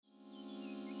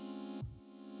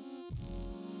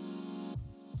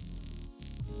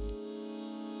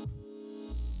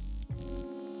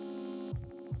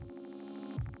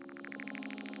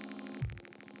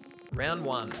Round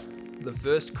 1, the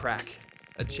first crack.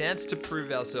 A chance to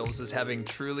prove ourselves as having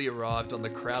truly arrived on the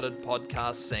crowded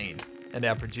podcast scene. And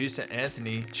our producer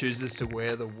Anthony chooses to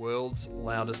wear the world's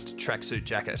loudest tracksuit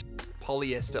jacket,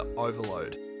 polyester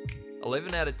overload.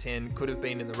 11 out of 10 could have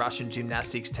been in the Russian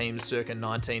gymnastics team circa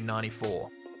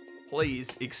 1994.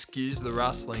 Please excuse the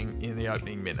rustling in the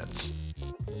opening minutes.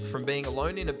 From being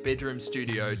alone in a bedroom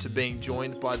studio to being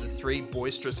joined by the 3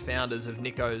 boisterous founders of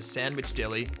Nico'S sandwich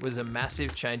deli was a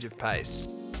massive change of pace.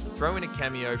 Throw in a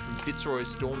cameo from Fitzroy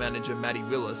store manager Matty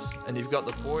Willis and you've got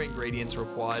the 4 ingredients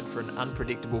required for an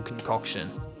unpredictable concoction.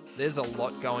 There's a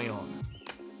lot going on.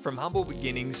 From humble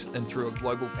beginnings and through a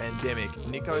global pandemic,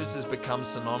 Nico'S has become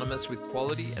synonymous with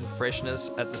quality and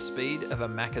freshness at the speed of a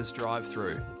Macca's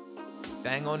drive-through.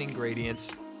 Bang on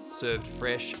ingredients, served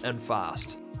fresh and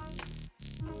fast.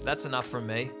 That's enough from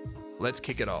me. Let's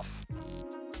kick it off.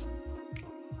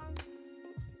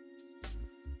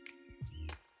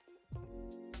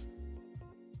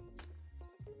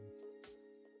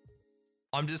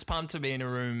 I'm just pumped to be in a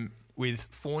room with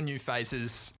 4 new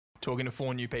faces, talking to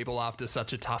 4 new people after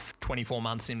such a tough 24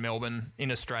 months in Melbourne,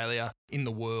 in Australia, in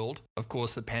the world. Of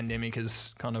course, the pandemic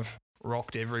has kind of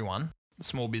rocked everyone.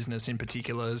 Small business in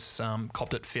particular has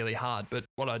copped it fairly hard. But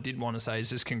what I did want to say is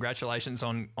just congratulations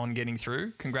on getting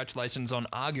through. Congratulations on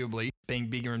arguably being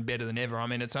bigger and better than ever. I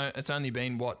mean, it's only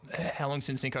been, how long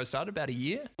since Nico started? About a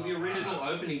year? The original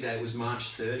opening date was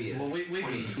March 30th. Well, we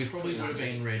probably would have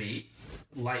been ready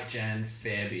late Jan,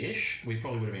 Feb-ish. We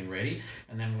probably would have been ready.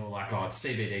 And then we were like, oh, it's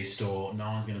CBD store. No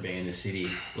one's going to be in the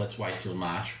city. Let's wait till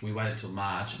March. We waited till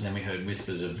March and then we heard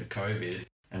whispers of the COVID.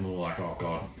 And we were like, oh,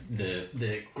 God,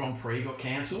 the Grand Prix got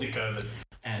cancelled. The COVID.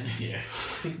 And, yeah,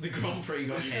 the Grand Prix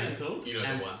got cancelled. You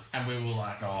know the one. And we were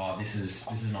like, oh, this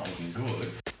is not looking good.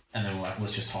 And then we're like,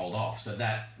 let's just hold off. So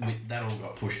that all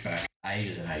got pushed back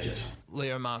ages and ages.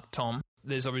 Leo, Mark, Tom,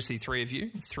 there's obviously 3 of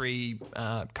you, 3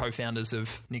 co-founders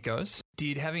of Nico'S.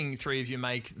 Did having 3 of you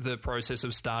make the process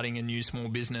of starting a new small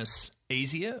business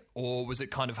easier, or was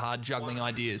it kind of hard juggling 100%,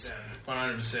 ideas?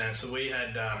 100%. So we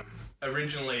had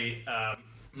originally...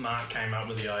 Mark came up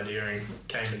with the idea and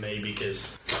came to me because,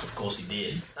 of course, he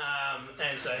did.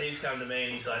 And so he's come to me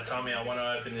and he's like, Tommy, I want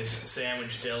to open this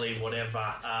sandwich deli,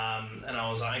 whatever. And I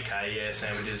was like, okay, yeah,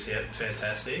 sandwiches, yeah,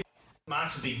 fantastic.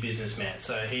 Mark's a big businessman,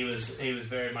 so he was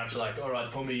very much like, all right,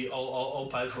 Tommy, I'll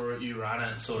pay for it, you run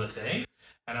it, sort of thing.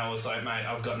 And I was like, mate,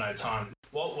 I've got no time.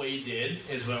 What we did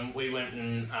is when we went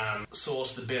and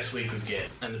sourced the best we could get.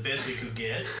 And the best we could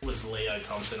get was Leo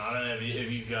Thompson. I don't know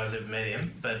if you guys have met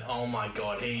him, but oh my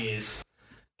God, he is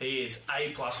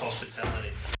A-plus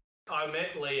hospitality. I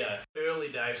met Leo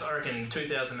early days, I reckon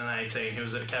 2018. He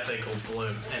was at a cafe called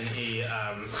Bloom, and he's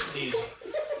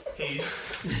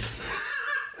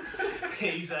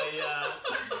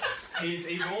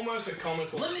almost a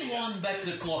comical. Let me wind back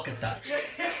the clock at that.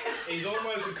 He's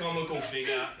almost a comical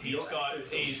figure. He's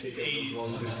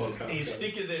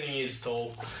thicker than he is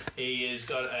tall. He has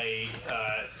got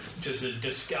just a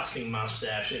disgusting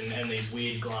mustache and these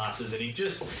weird glasses, and it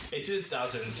just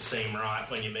doesn't seem right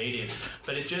when you meet him.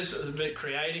 But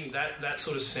creating that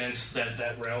sort of sense,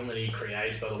 that realm that he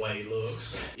creates by the way he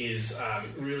looks is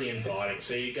really inviting.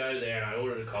 So you go there, and I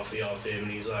ordered a coffee off him,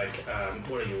 and he's like,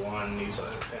 "What do you want?" And he's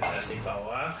like, "Fantastic, blah blah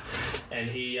blah." And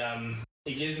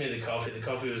he gives me the coffee. The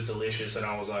coffee was delicious, and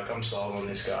I was like, I'm sold on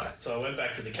this guy. So I went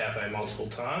back to the cafe multiple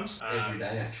times. Every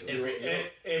day, actually.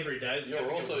 Every day.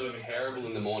 You're also terrible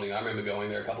in the morning. I remember going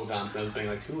there a couple of times and being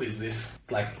like, who is this,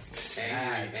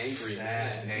 angry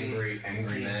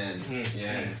man?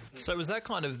 Yeah. So was that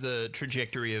kind of the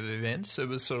trajectory of events? It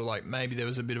was sort of like maybe there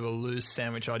was a bit of a loose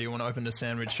sandwich idea. You want to open a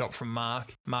sandwich shop from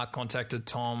Mark. Mark contacted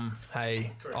Tom.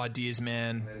 Hey, correct. Ideas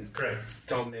man. Correct.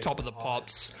 Top of the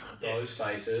pops. Those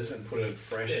faces and put a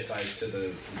fresh face to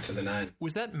the name.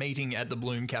 Was that meeting at the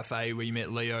Bloom Cafe where you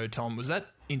met Leo, Tom, was that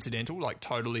incidental, like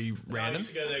totally random? I used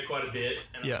to go there quite a bit,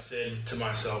 and yeah. I said to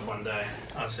myself one day,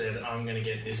 I'm going to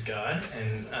get this guy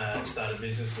and start a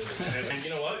business with him. And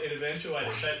you know what? It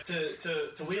eventuated. But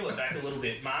to wheel it back a little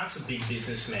bit, Mark's a big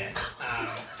businessman.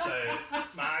 So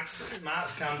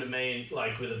Mark's come to me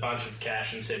like with a bunch of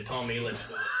cash and said, Tommy, let's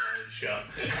do this shop.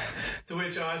 To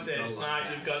which I said, Mark,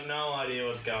 you've got no idea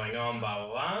what's going on, blah, blah,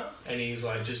 blah. And he's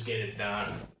like, just get it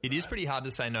done. It is pretty hard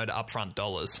to say no to upfront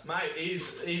dollars. Mate,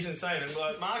 he's insane. And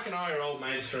like, Mark and I are old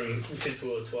mates since we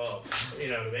were 12. You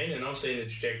know what I mean? And I've seen the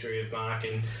trajectory of Mark,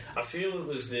 and I feel it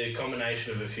was the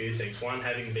combination of a few things. One,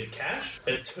 having a bit of cash.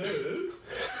 But two,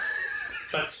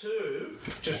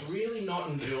 just really not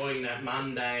enjoying that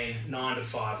mundane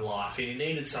 9-to-5 life. And he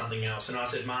needed something else. And I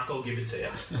said, Mark, I'll give it to you.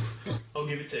 I'll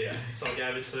give it to you. So I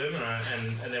gave it to him,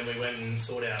 and then we went and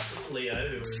sought out Leo,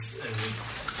 who was...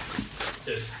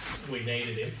 just we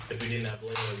needed him. If we didn't have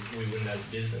Leo, we wouldn't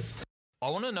have the business. I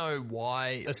want to know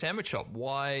why a sandwich shop.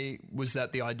 Why was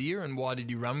that the idea, and why did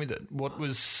you run with it? What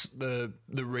was the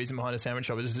reason behind a sandwich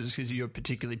shop? Is it because you're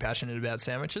particularly passionate about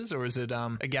sandwiches, or is it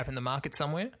a gap in the market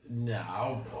somewhere?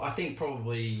 No, I think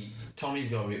probably Tommy's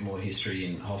got a bit more history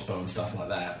in hospital and stuff like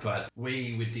that, but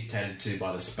we were dictated to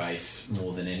by the space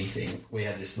more than anything. We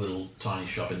had this little tiny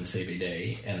shop in the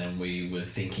CBD, and then we were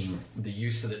thinking the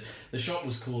use for the shop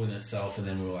was cool in itself, and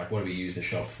then we were like, what do we use the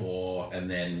shop for? And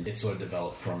then it sort of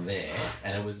developed from there.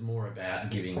 And it was more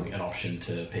about giving an option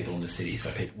to people in the city,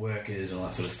 so people, workers and all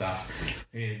that sort of stuff.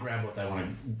 You need to grab what they want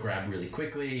to grab really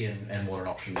quickly, and what an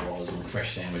option was, and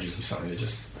fresh sandwiches was something that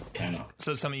just came up.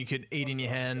 So something you could eat in your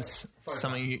hands,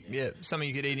 something you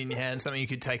could eat in your hands, something you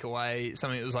could take away,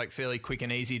 something that was like fairly quick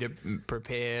and easy to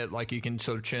prepare, like you can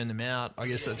sort of churn them out. I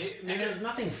guess that's... And there's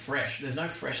nothing fresh. There's no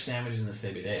fresh sandwiches in the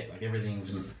CBD. Like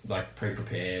everything's like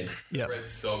pre-prepared. Yeah.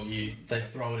 Bread's soggy. They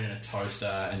throw it in a toaster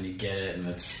and you get it, and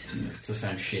it's the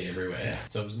same shit everywhere.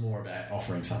 So it was more about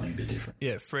offering something a bit different.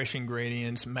 Yeah, fresh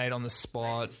ingredients, made on the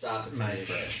spot. Start to made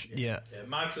fresh. Yeah.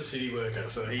 Mark's a city worker,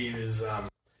 so he was the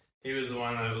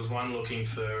one that was looking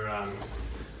for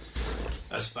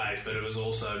a space, but it was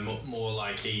also more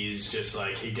like he is just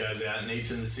like he goes out and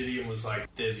eats in the city, and was like,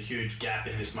 there's a huge gap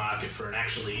in this market for an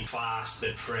actually fast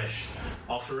but fresh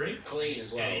offering. Clean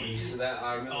as well. So that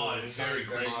I remember. It's very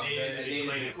clean.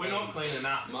 We're not clean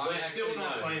enough. We're still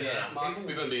not clean enough. Mark's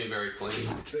been being very clean.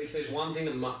 If there's one thing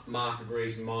that Mark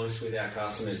agrees most with our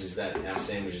customers is that our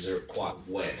sandwiches are quite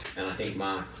wet, and I think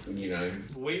Mark, we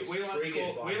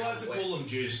like to call them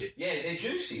juicy. Yeah, they're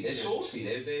juicy. They're saucy.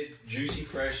 They're juicy,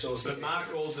 fresh, saucy. But Mark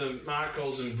calls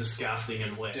them disgusting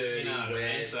and wet. Dirty, wet.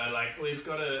 And so like we've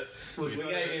got to. We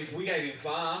gave him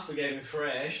fast. We gave him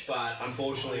fresh, but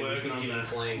unfortunately we couldn't give him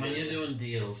clean. When you're doing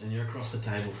deals and you're across the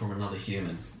table from another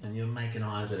human and you're making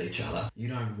eyes at each other, you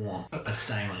don't want a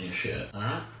stain on your shirt. All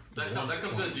right. That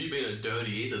comes down to you being a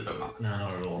dirty eater, though, Mark. No,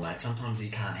 not at all, mate. Sometimes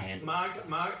you can't handle Mark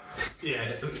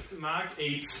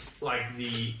eats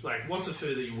what's a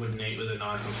food that you wouldn't eat with a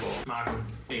knife and fork? Mark would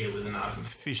eat it with a knife and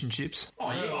fork. Fish and chips.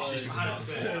 Oh, yeah.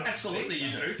 100%. Absolutely you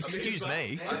do. Excuse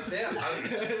me. That's out.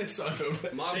 Pizza.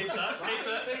 Mark, knife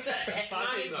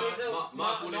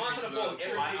and a fork.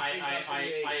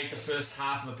 I ate the first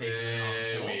half of a pizza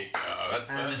There we go. That's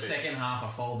and perfect. the second half I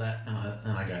fold that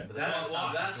and I go. But That's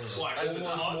almost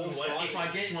if I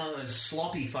get one of those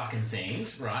sloppy fucking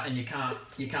things, right, and you can't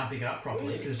pick it up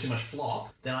properly because there's too much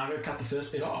flop, then I go cut the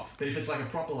first bit off. But if it's like a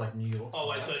proper like New York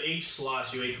wait, so each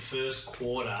slice you eat the first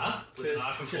quarter with a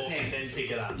knife and fork and then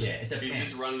pick it up. Yeah, it depends. He's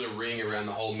just running a ring around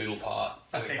the whole middle part.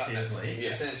 Effectively. Yeah.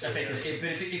 Effectively.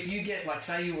 But if you get, like,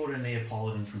 say you order a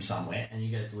Neapolitan from somewhere and you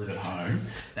get it delivered home,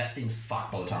 that thing's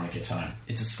fucked by the time it gets home.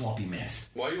 It's a sloppy mess.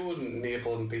 Why you wouldn't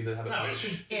Neapolitan pizza have it? No,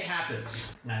 it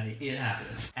happens, matey. It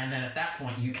happens. And then at that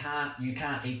point, you can't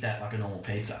eat that like a normal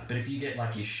pizza. But if you get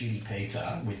like your shitty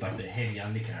pizza with like the heavy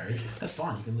undercarriage, that's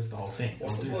fine. You can lift the whole thing.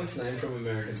 What's the bloke's name from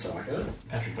American Psycho?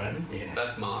 Patrick Bateman. Yeah.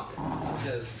 That's Mark.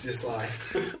 It's just like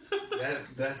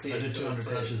that's it. I do 200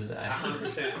 crunches a day.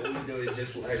 100%. All we do is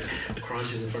just like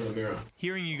crunches in front of the mirror.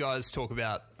 Hearing you guys talk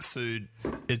about food,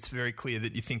 it's very clear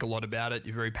that you think a lot about it.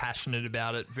 You're very passionate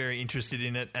about it, very interested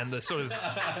in it, and the sort of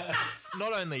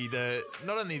not only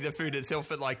the food itself,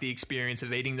 but like the experience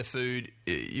of eating the food.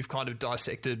 You've kind of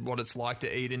dissected what it's like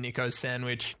to eat a Nico'S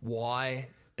sandwich, why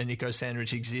a Nico'S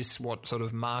sandwich exists, what sort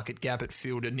of market gap it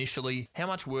filled initially, how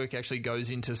much work actually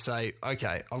goes into say,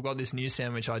 okay, I've got this new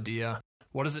sandwich idea.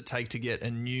 What does it take to get a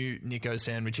new Nico'S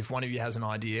sandwich? If one of you has an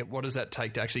idea, what does that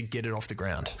take to actually get it off the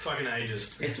ground? Fucking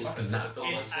ages. It's fucking nuts.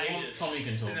 It's ages. Tommy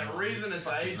can talk. And the reason it's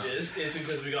ages is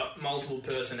because we got multiple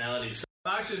personalities.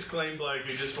 Mark's this clean bloke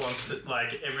who just wants to,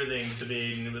 like everything to be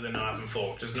eaten with a knife and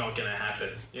fork. Just not going to happen.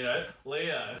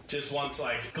 Leo just wants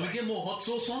like. Can we get more hot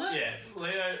sauce on it? Yeah,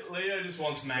 Leo just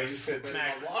wants max. I've never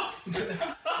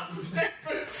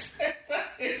said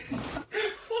that.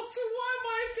 So why am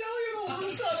I Italian all of a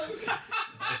sudden?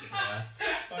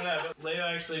 I know, but Leo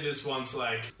actually just wants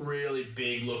like really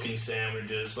big looking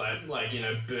sandwiches, like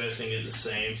bursting at the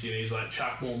seams. He's like,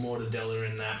 chuck more mortadella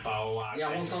in that bowl. Yeah,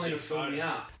 I want something to fill me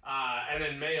up. And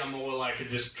then me, I'm more like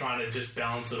just trying to just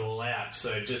balance it all out.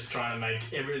 So just trying to make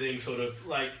everything sort of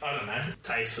like, I don't know,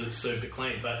 taste super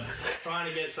clean, but trying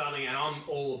to get something. And I'm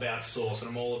all about sauce,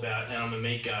 and I'm a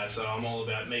meat guy, so I'm all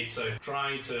about meat. So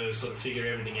trying to sort of figure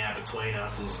everything out between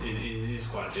us is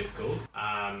quite difficult.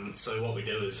 So what we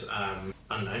do is, I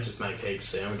don't know, just make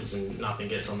heaps of sandwiches and nothing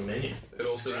gets on the menu. It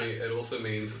also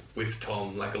means with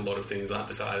Tom, like a lot of things aren't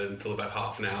decided until about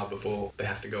half an hour before they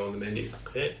have to go on the menu.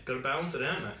 Yeah, got to balance it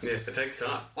out, mate. Yeah, it takes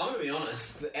time. I'm going to be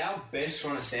honest. Our best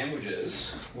run of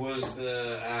sandwiches was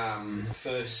the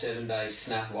first 7 day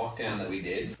snap lockdown that we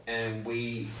did, and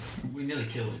we nearly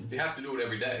killed him. You have to do it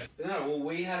every day. No, well,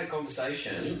 we had a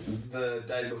conversation the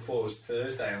day before, it was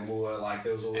Thursday, and we were like,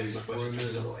 there was all these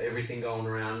rumours and everything going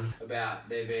around about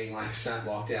there being like a snap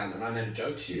lockdown, and I made a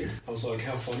joke to you. I was like,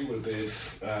 how funny would it be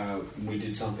if we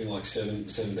did something like seven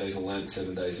days of Lent,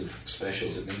 7 days of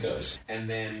specials at Nico'S? And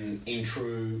then, in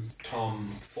true Tom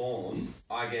form,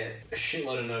 I get a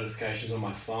shitload of notifications on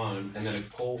my phone, and then a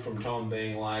call from Tom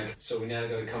being like, so we now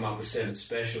got to come up with 7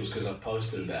 specials because I've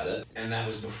posted about it, and that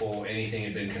was before anything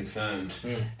had been confirmed.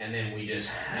 And then we just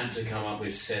had to come up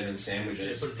with 7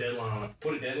 sandwiches. Yeah, put a deadline on it.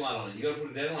 Put a deadline on it. You got to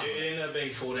put a deadline on It it. ended up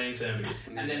being 14 sandwiches.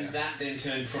 And then that then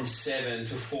turned from 7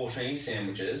 to 14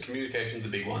 sandwiches. Communication's a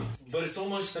big one. But it's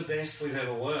almost the best we've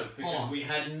ever worked because we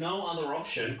had no other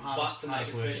option but to make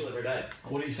a special every day.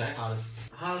 What do you say?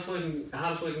 Hardest Hardest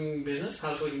working business,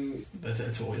 hardest working.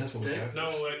 That's what we go.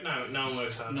 No one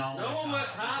works hard. No one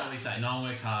works hard. That's what we say. No one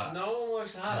works hard. No one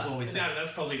works harder. That's what we say. No,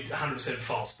 that's probably 100%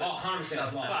 false. Oh, 100%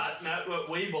 false. But no,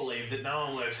 we believe that no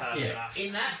one works harder than us.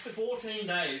 In that 14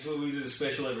 days where we did a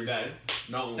special every day,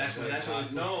 no one was working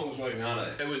hard. No one was working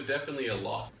harder. It was definitely a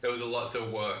lot. There was a lot to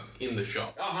work in the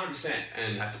shop. Oh, 100%.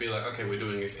 And have to be like, okay, we're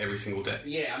doing this every single day.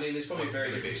 Yeah, I mean, there's probably a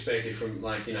very different perspective from,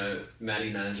 like, you know,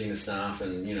 Maddie managing the staff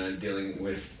and, you know, dealing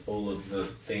with all of the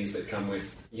things that come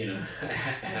with, you know,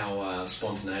 our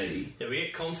spontaneity. Yeah, we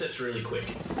get concepts really quick.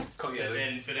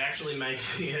 But actually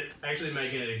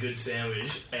making it a good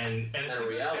sandwich and it's a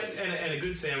reality. And a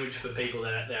good sandwich for people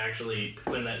that they actually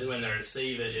when they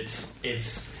receive it,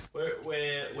 it's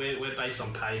we're based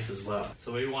on pace as well.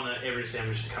 So we want every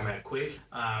sandwich to come out quick.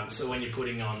 So when you're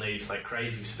putting on these like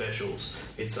crazy specials,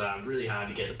 it's really hard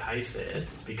to get the pace there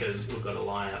because we've got a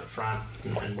line out front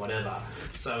and whatever.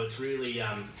 So it's really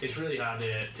hard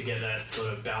to get that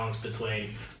sort of balance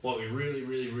between what we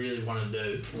really want to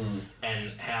do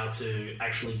and how to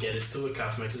actually get it to a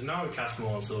customer, because no customer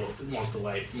wants to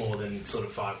wait more than sort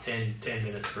of 5-10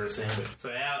 minutes for a sandwich. So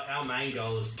our main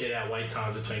goal is to get our wait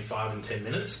times between 5 and 10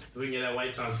 minutes. If we can get our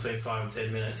wait times between 5 and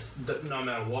 10 minutes, no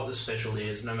matter what the special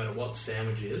is, no matter what the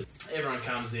sandwich is, everyone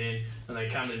comes in and they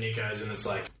come to Nico'S and it's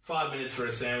like 5 minutes for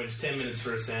a sandwich, 10 minutes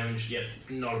for a sandwich, yep,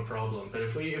 not a problem. But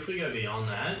if we go beyond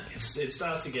that, it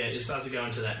starts to go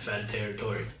into that fad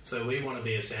territory. So we want to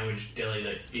be a sandwich deli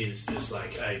that is just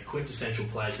like a quintessential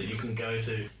place that you can go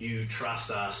to. You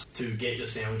trust us to get your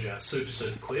sandwich out super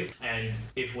quick. And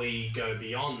if we go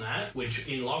beyond that, which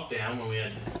in lockdown when we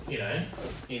had, you know,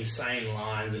 insane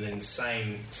lines and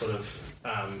insane sort of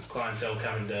clientele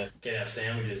coming to get our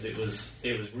sandwiches, it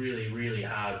was really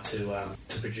hard to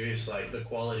produce like the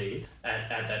quality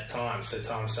at that time. So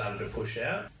time started to push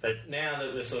out. But now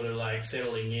that we're sort of like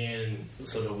settling in and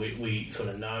sort of we sort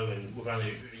of know, and we've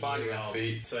only finding our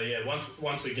feet. So yeah,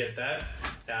 once we get that,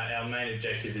 our main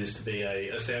objective is to be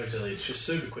a sandwich deli. It's just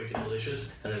super quick and delicious,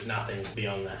 and there's nothing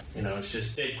beyond that. You know, it's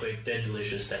just dead quick, dead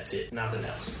delicious. That's it. Nothing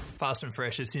else. Fast and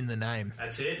fresh, it's in the name.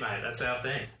 That's it, mate. That's our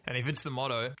thing. And if it's the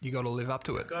motto, you got to live up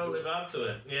to it. Got to live up to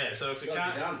it. Yeah. So if we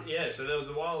can't, so there was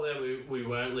a while there we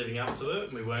weren't living up to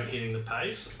it. We weren't hitting the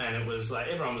pace, and it was like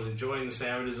everyone was enjoying the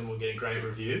sandwiches and we're getting great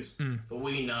reviews. But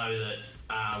we know that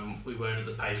we weren't at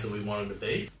the pace that we wanted to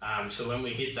be. So when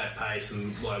we hit that pace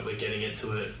and like we're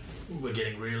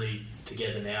getting really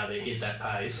together now to hit that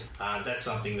pace, that's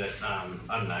something that I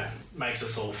don't know, makes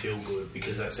us all feel good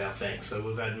because that's our thing. So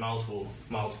we've had multiple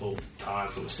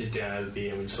times that we'll sit down over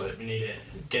beer and we just like, we need to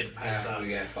get the pace up. How can we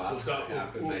get faster? How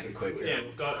can we make it quicker? Yeah,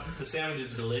 we've got the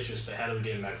sandwiches are delicious, but how do we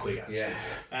get them out quicker? Yeah,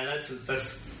 and that's the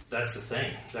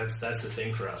thing. That's the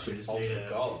thing for us. We just need to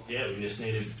goal. Yeah, we just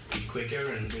need to be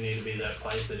quicker, and we need to be that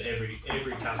place that every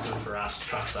customer for us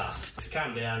trusts us to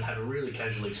come down, have a really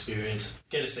casual experience,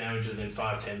 get a sandwich within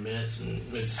 5-10 minutes, and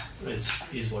it's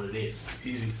is what it is.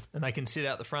 Easy. And they can sit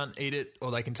out the front, eat it,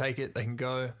 or they can take it, they can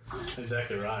go.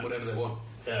 Exactly right. Whatever they want.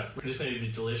 Yeah, we just need to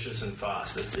be delicious and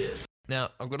fast. That's it. Now,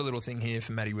 I've got a little thing here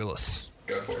for Matty Willis.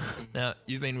 Go for it. Now,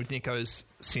 you've been with Nico'S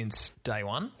since day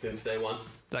one. Since day one.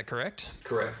 Is that correct?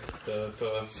 Correct. The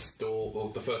first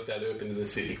day they opened in the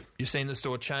city. You've seen the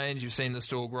store change. You've seen the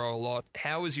store grow a lot.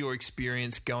 How was your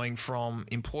experience going from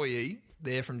employee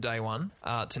there from day one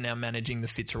to now managing the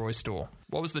Fitzroy store?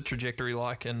 What was the trajectory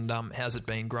like, and how's it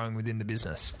been growing within the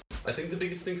business? I think the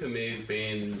biggest thing for me has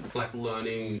been like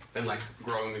learning and like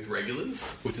growing with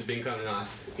regulars, which has been kind of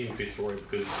nice in Fitzroy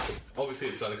because obviously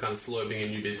it started kind of slow being a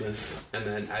new business, and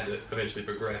then as it eventually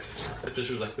progressed,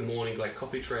 especially with like the morning like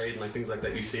coffee trade and like things like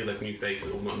that, you see like new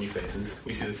faces, or not new faces,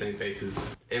 we see the same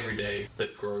faces every day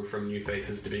that grow from new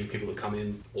faces to being people that come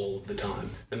in all of the time,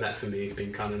 and that for me has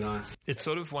been kind of nice. It's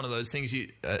sort of one of those things you,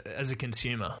 as a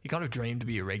consumer, you kind of dream to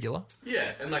be a regular.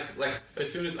 Yeah, and like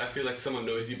as soon as I feel like someone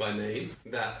knows you by name,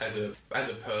 that as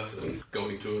a person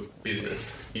going to a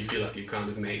business, you feel like you kind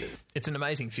of made it. It's an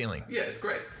amazing feeling. Yeah, it's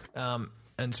great.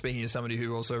 And speaking as somebody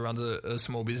who also runs a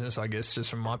small business, I guess, just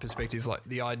from my perspective, like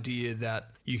the idea that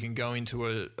you can go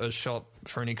into a shop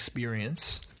for an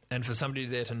experience and for somebody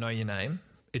there to know your name,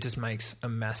 it just makes a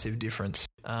massive difference.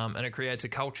 And it creates a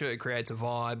culture, it creates a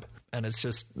vibe, and it's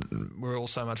just, we're all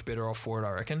so much better off for it,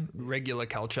 I reckon. Regular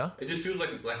culture. It just feels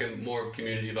like a more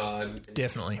community vibe.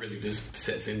 Definitely. It really just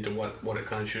sets into what it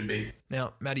kind of should be.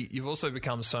 Now, Maddie, you've also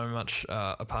become so much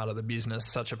a part of the business,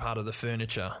 such a part of the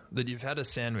furniture, that you've had a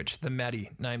sandwich, the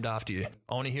Maddie, named after you.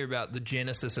 I want to hear about the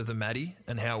genesis of the Maddie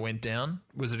and how it went down.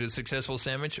 Was it a successful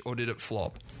sandwich or did it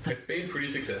flop? It's been pretty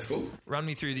successful. Run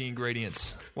me through the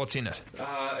ingredients. What's in it?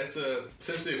 It's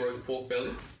essentially a roast pork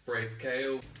belly, braised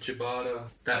kale, ciabatta.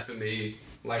 That for me,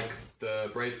 like the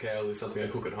braised kale is something I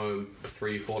cook at home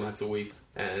 3-4 nights a week.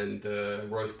 And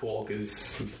roast pork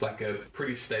is like a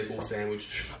pretty staple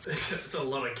sandwich. It's a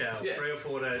lot of cow. Yeah. 3 or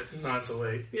 4 nights a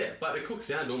week. Yeah, but it cooks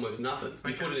down to almost nothing.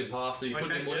 You put it in pasta, you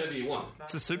put it in whatever you want.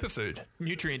 It's a superfood.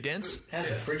 Nutrient dense. How's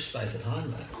the fridge space at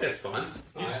home, mate? That's fine.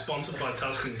 You're sponsored by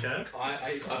Tuscan Cat.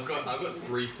 I've got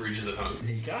 3 fridges at home.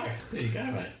 There you go,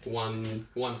 mate.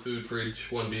 One food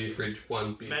fridge, one beer fridge,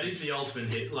 one beer. Maddie's the ultimate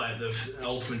hit, like the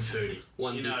ultimate foodie.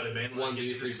 You know what I mean? Like, One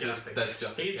it's beer fridge. disgusting. That's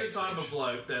just. He's the type of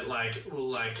bloke that will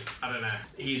I don't know.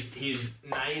 His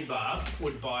neighbour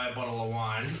would buy a bottle of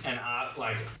wine and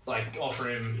offer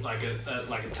him like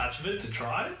a touch of it to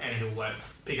try, and he'll like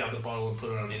pick up the bottle and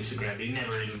put it on Instagram. But he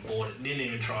never even bought it. Didn't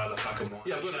even try the fucking wine.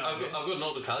 Yeah, I've got an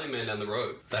old Italian man down the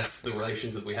road. That's the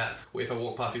relations that we have. If I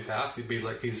walk past his house,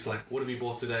 he's like, what have you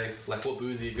bought today? Like, what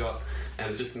booze you got?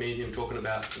 And it's just me and him talking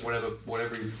about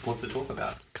whatever he wants to talk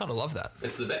about. Kind of love that.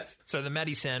 It's the best. So the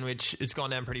Maddie sandwich, it's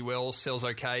gone down pretty well. Sells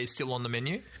okay. Still on the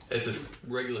menu. It's a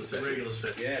regular special.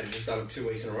 Yeah, just done it 2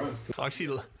 weeks in a row.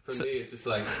 Actually, For me, it's just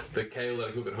like the kale that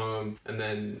I cook at home, and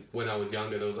then when I was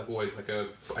younger, there was like always like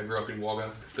I grew up in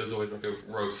Wagga. There was always like a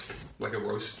roast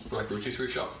rotisserie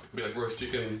shop. It'd be like roast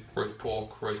chicken, roast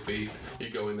pork, roast beef. You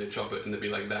go in there, chop it, and there'd be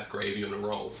like that gravy on a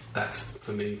roll. That's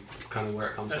for me kind of where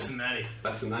it comes That's from. the Maddie.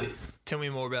 That's the money. tell me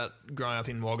more about growing up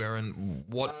in Wagga and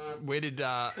where did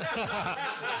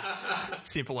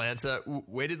simple answer,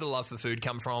 where did the love for food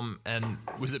come from, and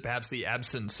was it perhaps the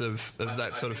absence of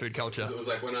that sort of food culture? It was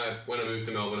like when I moved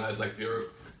to Melbourne, I had like zero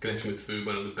connection with food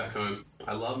when I was back home.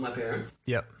 I loved my parents,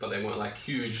 but they weren't like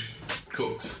huge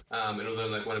cooks. And it was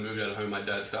only like when I moved out of home, my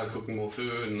dad started cooking more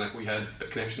food, and like we had a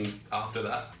connection after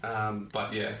that.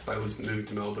 But yeah, I was moving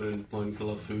to Melbourne and learning to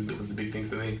love food. That was the big thing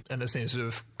for me. And it seems to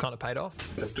have kind of paid off.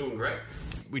 That's doing great.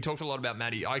 We talked a lot about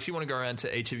Maddie. I actually want to go around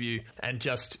to each of you and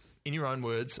just, in your own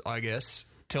words, I guess,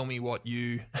 tell me what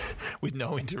you, with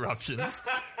no interruptions.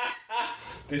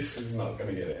 This is not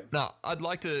going to get it. No,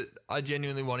 I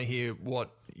genuinely want to hear what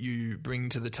you bring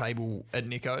to the table at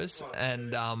Nico'S.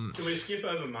 And can we skip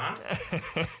over Mark?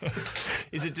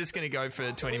 is it just going to go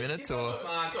for 20 minutes or?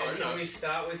 Mark, can we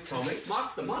start with Tommy?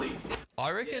 Mark's the money.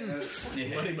 I reckon. We'll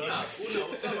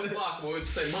start with Mark. We'll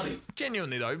just say money.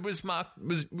 Genuinely though,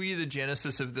 were you the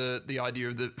genesis of the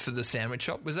idea for the sandwich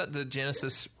shop? Was that the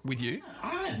genesis with you?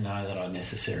 I don't know that I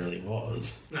necessarily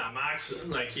was. No,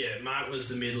 Mark was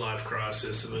the midlife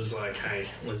crisis. It was like, hey,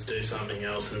 let's do something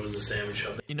else, and it was a sandwich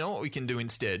shop. You know what we can do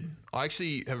instead? I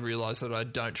actually have realised that I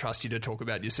don't trust you to talk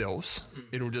about yourselves.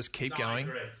 It'll just keep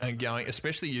going and going,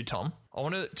 especially you, Tom. I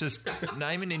want to just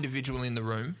name an individual in the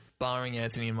room, barring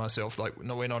Anthony and myself,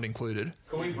 no, we're not included.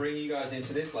 Can we bring you guys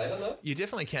into this later, though? You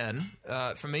definitely can.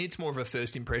 For me, it's more of a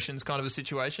first impressions kind of a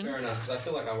situation. Fair enough, because I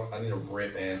feel like I need to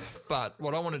rip Anth. But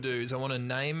what I want to do is I want to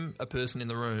name a person in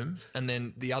the room, and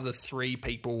then the other three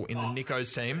people in the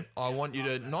Nico'S team, I want you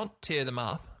to not tear them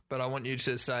up, but I want you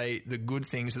to say the good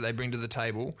things that they bring to the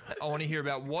table. I want to hear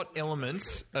about what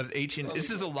elements of each.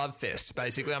 This is a love fest,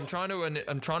 basically. I'm trying to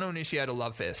initiate a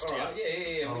love fest. All right,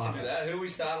 yeah, we can do that. Who are we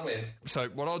starting with? So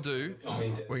what I'll do,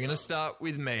 we're going to start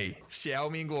with me. Shower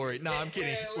me in glory. No, I'm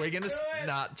kidding. We're going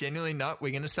to genuinely no.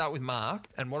 We're going to start with Mark.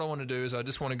 And what I want to do is I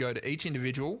just want to go to each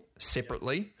individual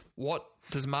separately. What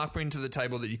does Mark bring to the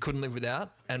table that you couldn't live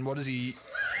without, and what does he?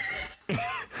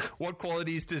 What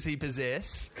qualities does he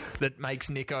possess that makes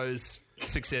Nico'S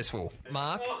successful?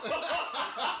 Mark?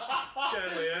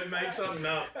 Go, Leo, make something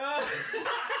up.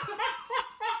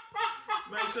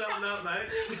 Make something up, mate.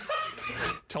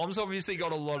 Tom's obviously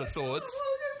got a lot of thoughts.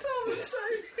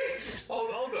 I'll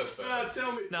go first.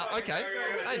 Tell me. No, okay.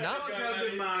 Hey, no. Tell us how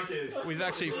good Mark is. We've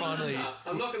actually finally...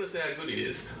 I'm not going to say how good he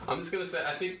is. I'm just going to say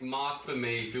I think Mark, for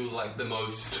me, feels like the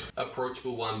most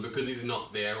approachable one because he's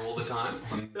not there all the time.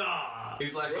 Ah.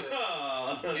 He's like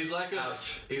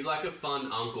a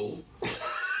fun uncle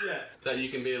Yeah. that you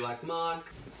can be like,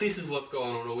 Mark, this is what's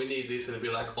going on, or we need this, and it'll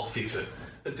be like, I'll fix it.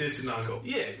 A distant uncle.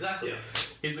 Yeah, exactly. Yeah.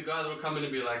 He's the guy that will come in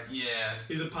and be like, yeah.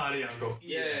 He's a party uncle.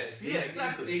 Yeah,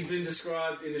 exactly. He's been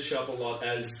described in the shop a lot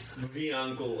as the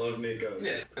uncle of Nico'S.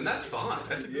 Yeah, and that's fine.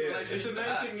 That's a good relationship. It's to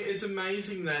have. amazing. It's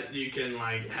amazing that you can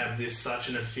like have this such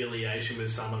an affiliation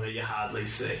with someone that you hardly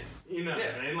see. You know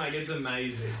what I mean? Like it's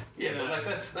amazing. Yeah, You but know?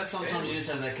 like that's Sometimes you just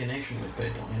have that connection with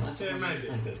people. You know? Yeah, maybe.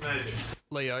 Maybe.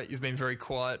 Leo, you've been very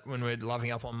quiet when we're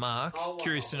loving up on Mark.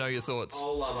 Curious to know your thoughts.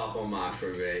 I'll love up on Mark for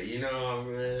a bit. You know,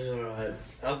 I'm alright.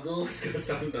 I've always got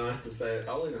something nice to say.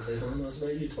 I'll even say something nice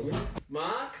about you, Tommy.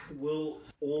 Mark will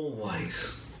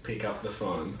always pick up the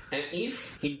phone. And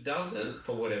if he doesn't,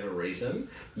 for whatever reason,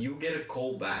 you'll get a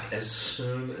call back as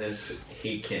soon as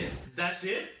he can. That's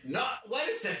it. No, wait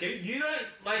a second. You don't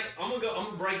like. I'm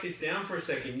gonna break this down for a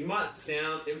second. You might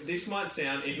sound. This might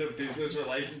sound in a business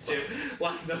relationship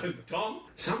like no, Tom.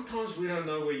 Sometimes we don't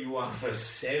know where you are for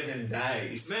 7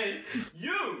 days. Man,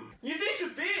 You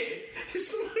disappear.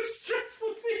 It's the most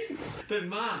stressful thing. But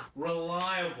Mark,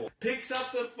 reliable, picks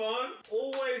up the phone,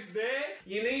 always there.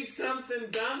 You need something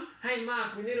done. Hey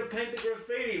Mark, we need to paint the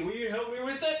graffiti. Will you help me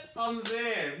with it? I'm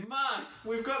there. Mark,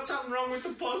 we've got something wrong with the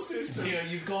POS system. Yeah,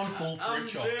 you've gone full fruit I'm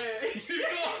shop. there. You've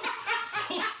gone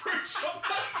full fruit shop.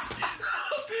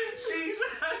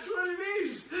 That's what it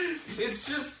is. It's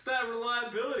just that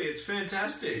reliability. It's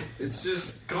fantastic. It's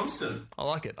just constant. I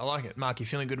like it. Mark, you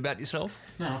feeling good about yourself?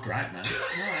 No, great, man.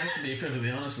 No, I have to be perfectly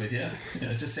honest with you.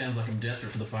 It just sounds like I'm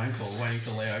desperate for the phone call, waiting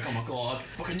for Leo. Oh my god,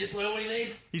 fucking just Leo, what do you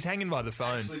need? He's hanging by the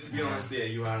phone. Actually, to be honest, yeah,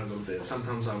 you are a little bit.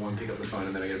 Sometimes I won't pick up the phone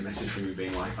and then I get a message from you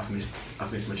being like, I've missed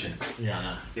my chance. Yeah, I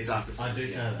know. It's after I something. do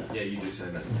say that. Yeah, you do say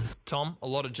that. Tom, a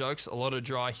lot of jokes, a lot of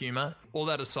dry humour. All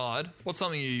that aside, what's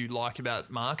something you like about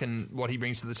Mark and what he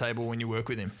brings to the table when you work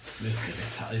with him? This is going to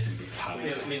be tough.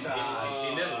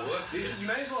 He never works. You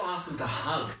may as well ask them to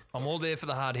hug. I'm all there for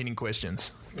the hard-hitting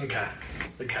questions. Okay.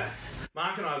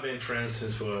 Mark and I have been friends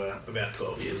since we were about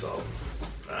 12 years old.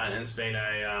 And it's been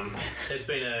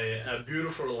a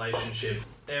beautiful relationship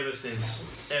ever since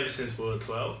we were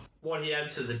 12. What he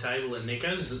adds to the table at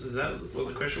Nico'S, is that what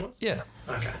the question was? Yeah.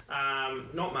 Okay.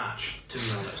 Not much, to be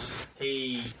honest.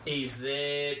 He's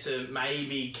there to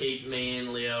maybe keep me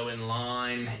and Leo in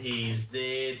line. He's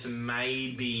there to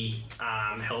maybe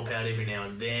help out every now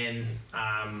and then.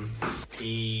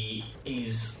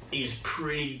 He's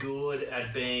pretty good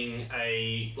at being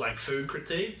a like food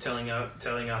critique, telling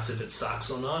us if it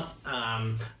sucks or not.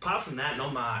 Apart from that,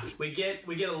 not much. We get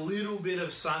a little bit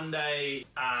of Sunday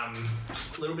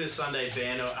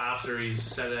banter after his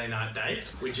Saturday night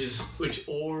dates, which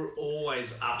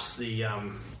always ups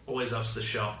the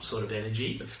shop sort of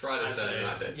energy. It's Friday, Saturday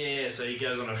night day. Yeah, so he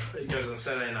goes on a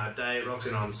Saturday night date, rocks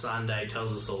in on Sunday,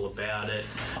 tells us all about it.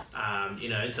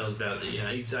 Tells about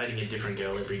he's dating a different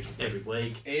girl every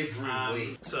week. Every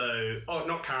week. So,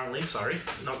 not currently.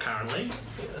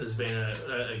 There's been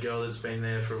a girl that's been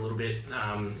there for a little bit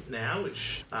now,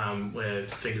 which we're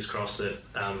fingers crossed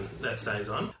that stays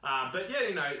on. But yeah,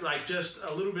 like just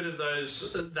a little bit of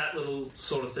that little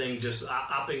sort of thing, just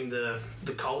upping the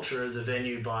culture of the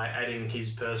venue by adding his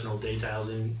personal details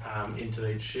into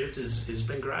each shift has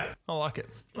been great. I like it.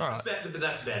 All right. But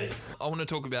that's about it. I want to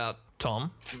talk about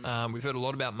Tom. We've heard a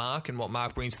lot about Mark and what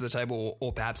Mark brings to the table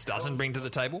or perhaps doesn't bring to the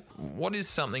table. What is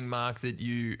something, Mark, that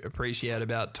you appreciate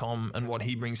about Tom and what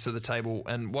he brings to the table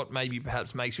and what maybe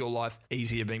perhaps makes your life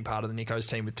easier being part of the Nico'S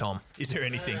team with Tom? Is there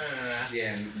anything?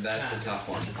 Yeah, that's a tough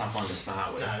one. It's a tough one to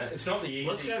start with. No, it's not the easy.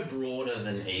 Let's go broader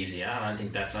than easier. I don't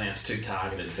think that's too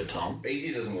targeted for Tom.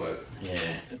 Easy doesn't work. Yeah,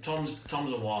 Tom's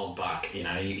a wild buck.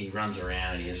 He runs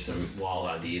around and he has some wild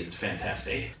ideas. It's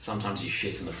fantastic. Sometimes he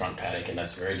shits in the front paddock, and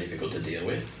that's very difficult to deal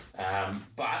with.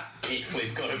 But if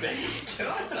we've got to be... Can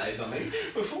I say something?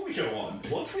 Before we go on,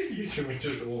 what's with you doing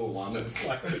just all the one-ers?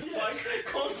 Like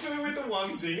constantly with the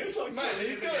one singer? It's like, Mate,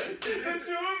 he's got it. The two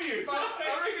of you.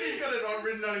 I reckon he's got it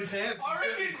written on his hands. I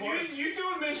reckon you two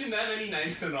have mentioned that many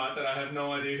names tonight that I have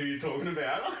no idea who you're talking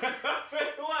about.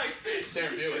 But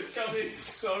Don't you do just come in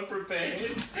so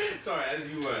prepared. Sorry,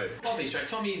 as you were. I'll be straight.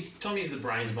 Tommy's the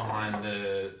brains behind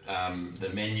the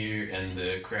menu and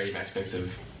the creative aspects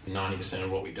of 90%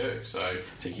 of what we do. So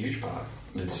it's a huge part.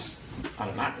 It's I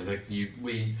don't know. Like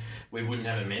we wouldn't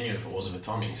have a menu if it wasn't for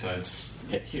Tommy. So it's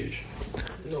huge.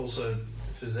 And also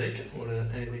physique.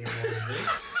 Anything about physique?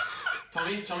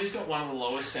 Tommy's got one of the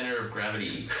lowest centre of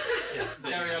gravity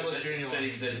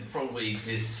that probably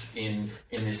exists in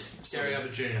this Gary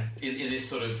Ablett Jr. in this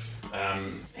sort of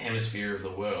hemisphere of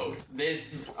the world.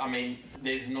 There's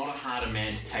not a harder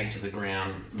man to take to the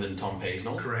ground than Tom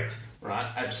Peasnall. Correct. Right,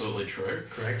 absolutely true.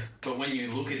 Correct. But when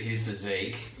you look at his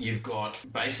physique, you've got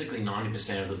basically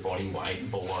 90% of the body weight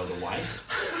below the waist,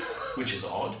 which is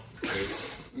odd.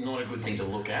 It's not a good thing to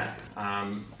look at.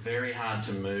 Very hard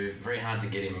to move, very hard to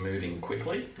get him moving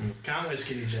quickly. Can't wear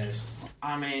skinny jeans.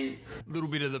 I mean, A little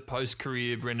bit of the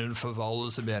post-career Brendan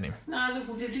Favolas about him. no,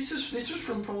 this was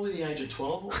from probably the age of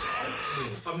 12 or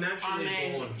so. I'm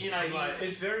naturally born. You know,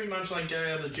 It's very much like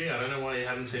Gary Ablett Jr. I don't know why you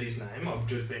haven't said his name. I've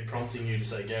just been prompting you to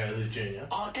say Gary Ablett Jr.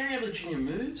 Gary Ablett Jr.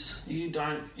 moves. You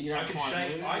don't I can quite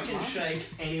shake. move I as can much. shake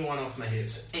anyone off my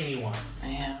hips. Anyone.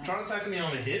 Yeah, Try to tackle me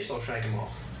on the hips, I'll shake him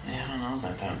off. yeah, I don't know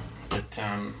about that, but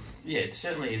yeah, it's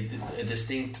certainly a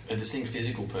distinct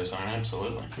physical persona.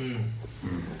 Absolutely.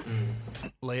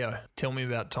 Leo, tell me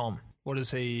about Tom. What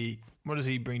does he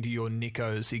bring to your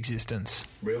Nico'S existence?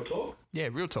 Real talk? Yeah,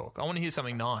 real talk. I want to hear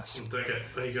something nice. Okay,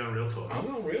 are you going real talk? I'm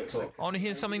going real talk. I want to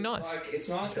hear something nice. Like, it's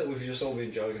nice that we've just all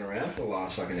been joking around for the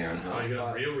last fucking hour and a half. Are you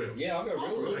going Like, real? Yeah, I'll go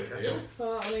real. Okay.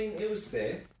 I mean, it was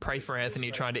there. Pray for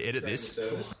Anthony trying to edit this.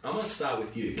 I'm going to start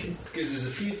with you, because there's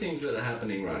a few things that are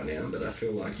happening right now that I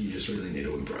feel like you just really need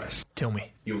to embrace. Tell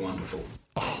me. You're wonderful.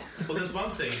 Well, there's one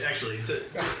thing actually to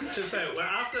say. Well,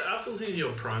 after listening to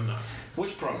your promo,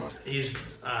 Which promo? he's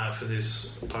for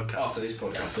this podcast. Oh, for this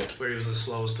podcast, yeah. Where he was the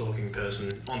slowest talking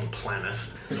person on the planet.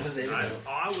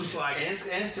 I was like,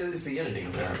 Answer is the editing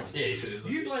apparently. yeah, he said,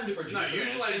 You blame the producer. no,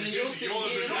 you blame the producer.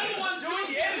 You're the one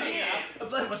doing the editing. I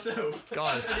blame myself.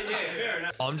 Guys, Yeah, fair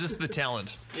enough. I'm just the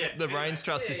talent. Yeah, The brains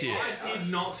trust is here. I did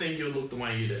not think you would look the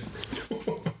way you did.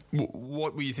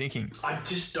 What were you thinking? I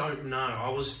just don't know. I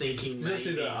was thinking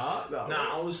maybe. the art? No,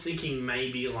 I was thinking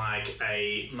maybe like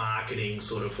a marketing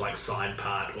sort of like side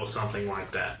part or something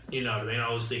like that. You know what I mean? I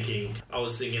was thinking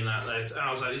that, and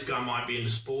I was like, this guy might be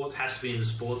into sports. Has to be into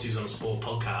sports. He's on a sport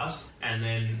podcast, and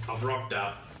then I've rocked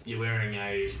up. You're wearing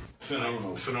a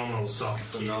phenomenal soccer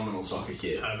kit. Phenomenal soccer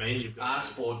kit. I mean, you've got Art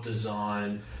sport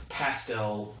design,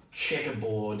 pastel,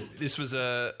 checkerboard. This was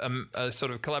a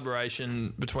sort of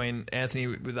collaboration between Anthony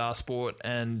with our sport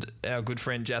and our good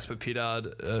friend Jasper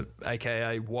Pittard,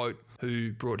 aka Wote,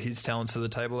 who brought his talents to the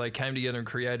table. They came together and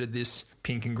created this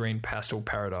pink and green pastel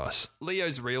paradise.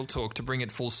 Leo's real talk, to bring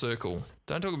it full circle.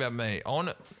 Don't talk about me. I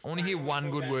want to hear one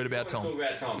good word about Tom. Talk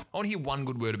about Tom. I want to hear one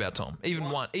good word about Tom. Even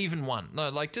one. No,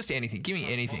 like just anything. Give me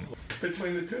anything.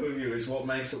 Between the two of you is what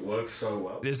makes it work so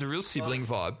well. There's a real sibling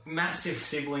vibe. Massive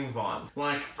sibling vibe.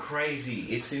 Like crazy.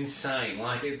 It's insane.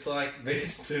 Like it's like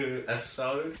these two are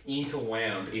so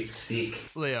interwound. It's sick.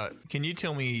 Leo, can you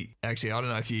tell me, actually, I don't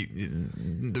know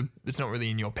if it's not really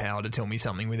in your power to tell me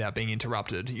something without being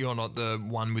interrupted. You're not the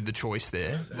one with the choice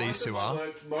there. These two are.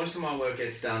 Most of my work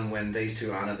gets done when these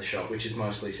two aren't at the shop, which is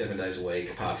mostly 7 days a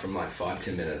week, apart from like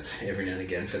 5-10 minutes every now and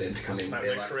again for them to come in. Mate,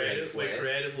 They're we're like creative. We're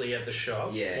creatively at the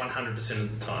shop. Yeah. 100%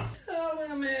 of the time. Oh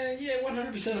well, man, yeah,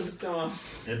 100% of the time.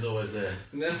 It's always there.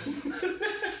 No.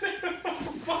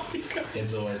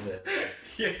 It's always there.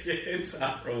 Yeah, it's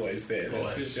always there,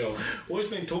 that's for sure. Always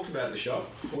been talked about at the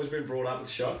shop, always been brought up at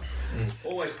the shop.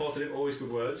 Always positive, always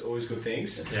good words, always good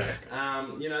things. Yeah.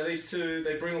 You know, these two,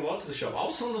 they bring a lot to the shop. I'll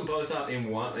sum them both up in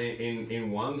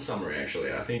one summary,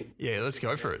 actually, I think. Yeah, let's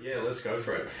go for it. Yeah, let's go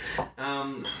for it.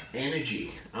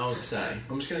 Energy, I would say.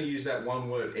 I'm just going to use that one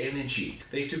word, energy.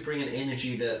 These two bring an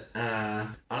energy that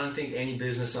I don't think any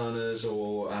business owners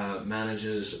or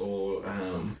managers or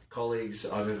colleagues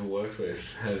I've ever worked with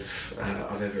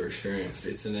I've ever experienced.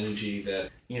 It's an energy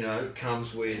that, you know,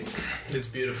 comes with... It's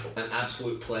beautiful. An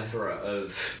absolute plethora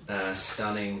of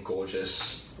stunning,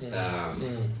 gorgeous...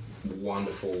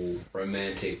 wonderful,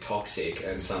 romantic, toxic,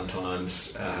 and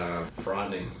sometimes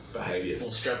frightening behaviours.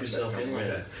 Well, strap yourself in with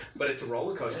it. But it's a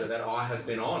roller coaster that I have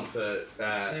been on for.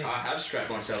 I have strapped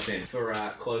myself in for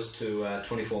close to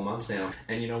 24 months now.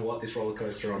 And you know what? This roller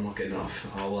coaster, I'm not getting off.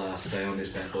 I'll stay on this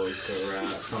bad boy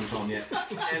for some time yet.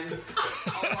 And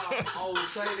I will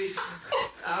say this.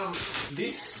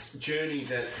 This journey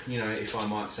that, if I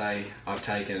might say, I've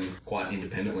taken quite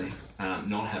independently,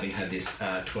 not having had this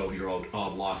 12-year-old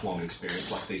lifelong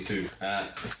experience like these two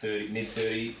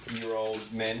mid-30-year-old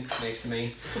men next to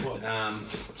me.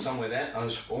 Somewhere that I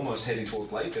was almost heading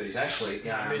towards late 30s, actually.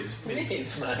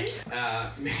 Mid-hits, mate.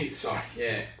 Sorry,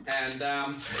 yeah. And,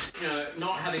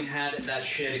 not having had that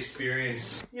shared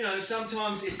experience,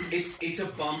 sometimes it's a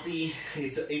bumpy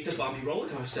roller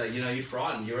coaster. You're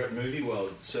frightened. You're at Movie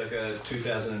World circa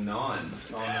 2009.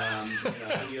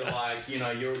 You're like,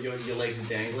 your legs are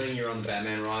dangling. You're on the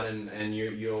Batman ride, and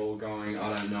you're going,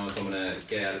 I don't know if I'm going to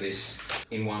get out of this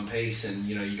in one piece. And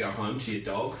you go home to your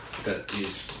dog that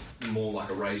is more like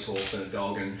a racehorse than a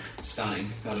dog and stunning.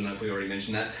 I don't know if we already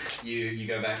mentioned that. You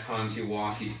go back home to your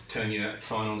wife. You turn your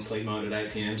phone on sleep mode at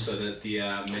 8 p.m. so that the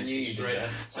message thread,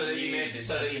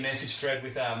 your message thread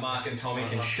with Mark and Tommy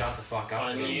can shut the fuck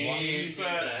up. For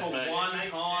one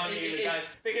time,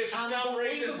 because for some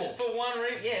reason,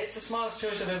 it's the smartest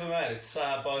choice I've ever made. It's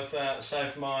both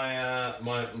saved my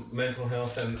mental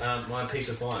health and my peace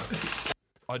of mind.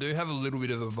 I do have a little bit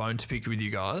of a bone to pick with you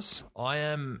guys. I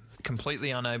am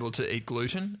completely unable to eat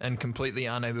gluten and completely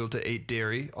unable to eat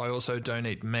dairy. I also don't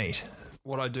eat meat.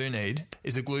 What I do need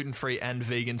is a gluten-free and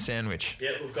vegan sandwich.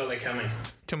 Yeah, we've got that coming.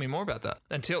 Tell me more about that.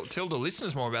 And tell the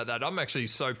listeners more about that. I'm actually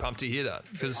so pumped to hear that.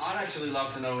 Because I'd actually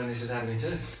love to know when this is happening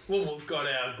too. Well, we've got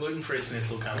our gluten-free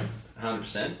schnitzel coming.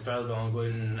 100%. Available on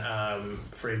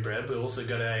gluten-free bread. We've also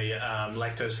got a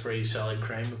lactose-free salad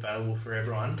cream available for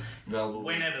everyone. Available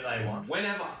whenever they want.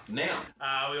 Whenever. Now.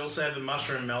 We also have a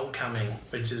mushroom melt coming,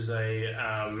 which is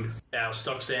our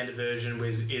stock standard version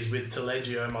is with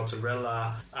taleggio,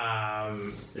 mozzarella,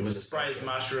 It was a braised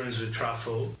mushrooms with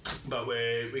truffle, but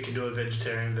we can do a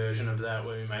vegetarian version of that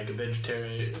where we make a a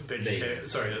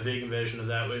vegan version of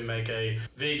that where we make a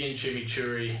vegan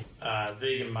chimichurri,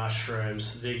 vegan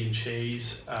mushrooms, vegan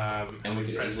cheese, and we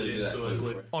could press it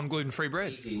into on gluten-free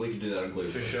bread. Easy, we could do that on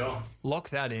gluten-free. For sure. Lock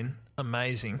that in.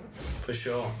 Amazing. For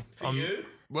sure. For you?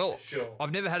 Well, Sure.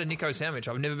 I've never had a Nico'S sandwich.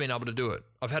 I've never been able to do it.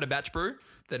 I've had a batch brew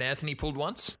that Anthony pulled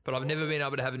once, but I've never been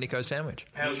able to have a Nico'S sandwich.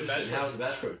 How's the batch? How's the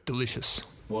batch brew? Delicious.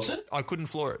 Was it? I couldn't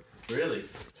floor it. Really?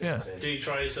 Yeah. Do you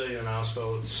try to sell you an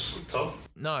arsehole's top?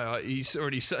 No, he's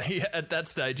already at that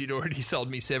stage. He'd already sold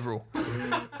me several.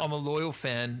 I'm a loyal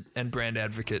fan and brand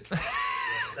advocate.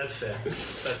 That's fair.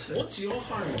 That's fair. What's your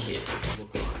home kit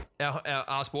look like?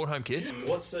 Our sport home kit.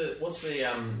 What's your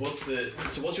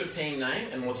team name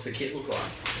and what's the kit look like?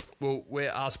 Well, we're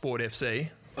our Sport FC.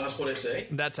 Passport FC.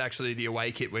 That's actually the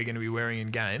away kit we're going to be wearing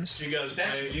in games. You guys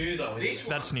That's play- new though. Isn't it?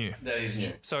 That's new. That is new.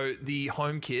 So the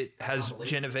home kit has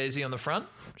Genovese on the front.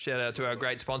 Shout out to our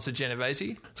great sponsor, Genovese.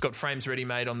 It's got frames ready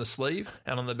made on the sleeve,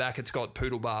 and on the back it's got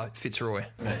Poodle Bar Fitzroy.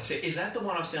 Mate, so is that the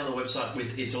one I've seen on the website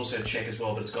with? It's also check as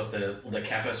well, but it's got the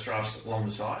kappa stripes along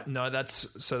the side. No, that's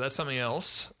something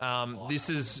else. This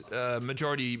is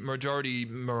majority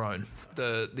maroon.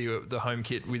 The home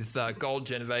kit with gold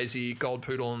Genovese, gold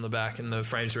Poodle on the back, and the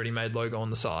frames ready made logo on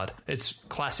the side. It's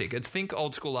classic. It's think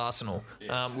old school Arsenal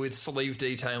with sleeve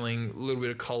detailing, a little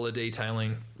bit of collar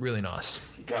detailing. Really nice.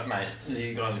 Mate,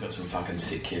 you guys have got some fucking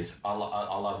sick kits. I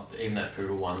love even that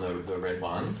Poodle one, the red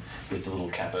one with the little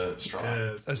kappa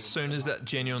stripe. As soon as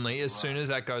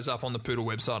that goes up on the Poodle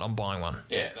website, I'm buying one.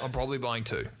 Yeah, I'm probably buying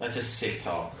two. That's a sick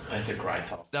top. That's a great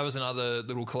top. That was another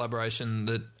little collaboration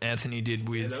that Anthony did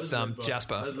with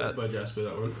Jasper. That was led by Jasper,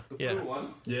 that one. The Poodle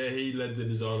one? Yeah, he led the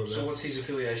design of that. So what's his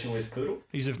affiliation with Poodle?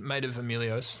 He's a mate of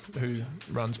Emilio's who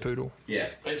runs Poodle. Yeah.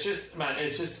 It's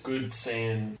just good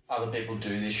seeing other people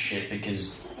do this shit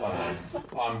because I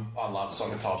love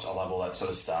soccer tops. I love all that sort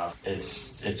of stuff.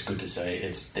 It's good to see.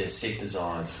 They're sick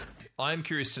designs. I am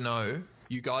curious to know.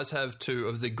 You guys have two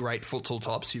of the great futsal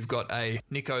tops. You've got a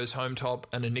Nico'S home top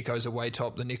and a Nico'S away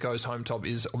top. The Nico'S home top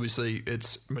is obviously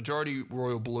it's majority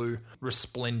royal blue,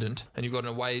 resplendent, and you've got an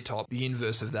away top, the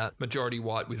inverse of that, majority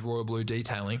white with royal blue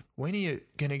detailing. When are you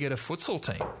going to get a futsal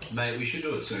team? Mate, we should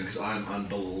do it soon because I'm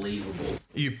unbelievable.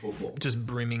 You Football. just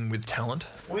brimming with talent.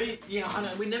 I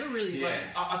know. We never really. Yeah.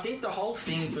 I think the whole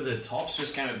thing for the tops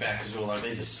just came back as well. Like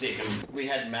these are sick, and we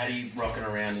had Maddie rocking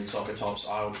around in soccer tops.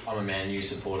 I'm a Man U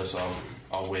supporter, so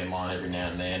I'll wear mine every now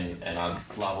and then, and I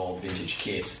love old vintage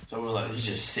kits. So we were like, this is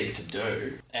just sick to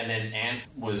do. And then Ant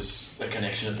was a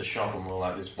connection at the shop, and we were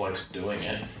like, this bloke's doing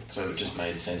it, so it just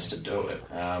made sense to do it.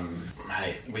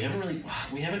 Mate, we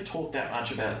haven't talked that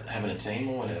much about having a team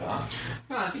or whatever.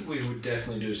 No, I think we would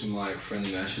definitely do some like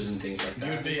friendly matches and things like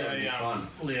that. You'd be That'd fun.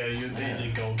 Leo, you'd be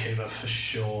the goalkeeper for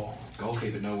sure.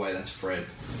 Goalkeeper, no way, that's Fred.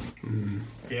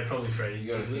 Yeah, probably Fred.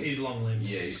 He's long limbs.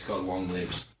 Yeah, he's got long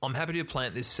limbs. I'm happy to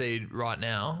plant this seed right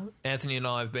now. Anthony and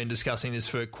I have been discussing this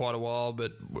for quite a while,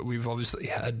 but we've obviously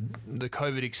had the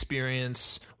COVID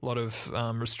experience, a lot of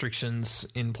restrictions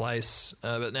in place.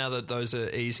 But now that those are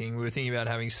easing, we were thinking about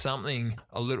having something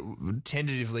a little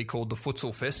tentatively called the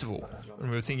Futsal Festival. And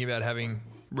we were thinking about having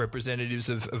representatives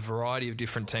of a variety of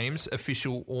different teams,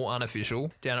 official or unofficial,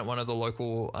 down at one of the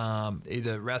local,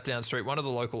 either Rathdown Street, one of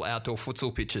the local outdoor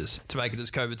futsal pitches to make it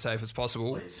as COVID safe as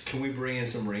possible. Can we bring in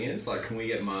some ringers? Like, can we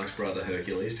get Mark's brother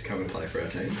Hercules to come and play for our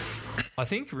team? I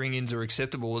think ring-ins are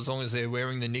acceptable as long as they're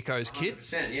wearing the Nico'S kit.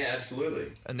 100%, yeah,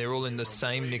 absolutely. And they're all in the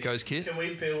same Nico'S kit. Can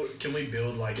we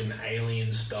build like an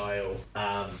alien style,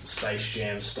 Space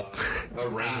Jam style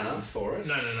Arena for it?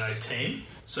 No, team.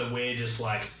 So we're just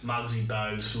like Muggsy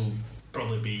Bogues will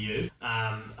probably be you.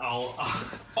 Okay.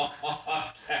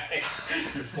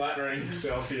 You're flattering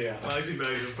yourself here. Muggsy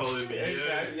Bogues will probably be you.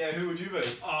 Yeah, who would you be?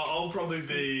 I'll probably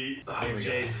be. Oh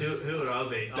jeez, who would I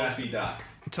be? Daffy Duck.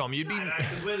 Tom, you'd be... No,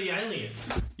 because we're the aliens.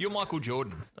 You're Michael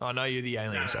Jordan. I know you're the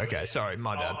aliens. No, okay, sorry,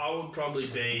 my bad. I would probably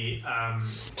be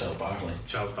Charles Barkley.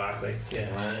 Charles Barkley.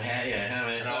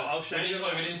 Yeah. I'll shave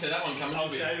We didn't see that one coming. I'll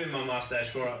shave in my mustache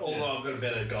for it. Although I've got a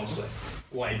better golf swing.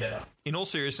 Way better. In all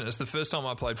seriousness, the first time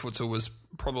I played futsal was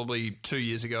probably 2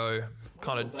 years ago.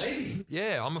 Baby.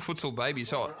 Yeah, I'm a futsal baby.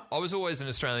 So I was always an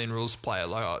Australian rules player.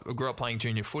 Like I grew up playing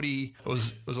junior footy. It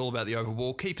was all about the over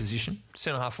ball, key position,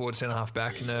 centre half forward, centre half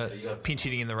back, and pinch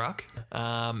hitting in the ruck.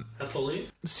 How tall are you?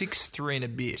 6'3" and a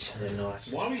bit. Yeah,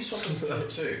 nice. Why were you swapping for number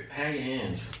 2? How are your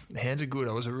hands? Hands are good.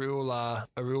 I was a real. I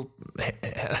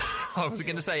was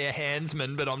going to say a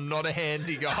handsman, but I'm not a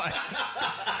handsy guy.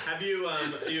 Have you?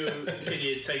 Can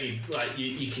you take it like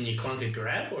you? Can you clunk a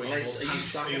grab or are you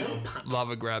sucking up?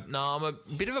 Love a grab. No, I'm a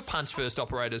bit of a punch first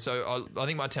operator, so I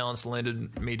think my talents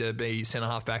landed me to be centre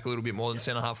half back a little bit more than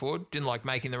centre half forward. Didn't like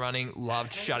making the running.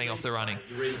 Loved shutting off the running.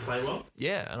 You read the play well.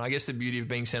 Yeah, and I guess the beauty of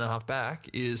being centre half back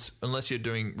is unless you're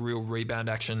doing real rebound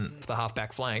action for the half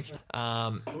back flank,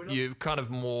 you're kind of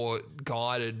more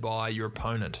guided by your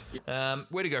opponent.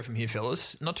 Where to go from here,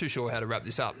 fellas? Not too sure how to wrap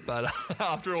this up, but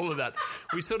after all of that,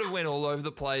 we sort of went all over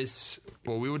the place.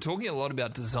 Well, we were talking a lot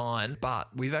about design, but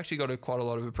we've actually got quite a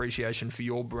lot of appreciation for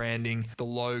your branding, the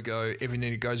logo,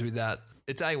 everything that goes with that.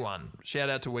 It's A1. Shout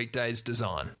out to Weekdays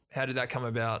Design. How did that come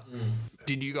about?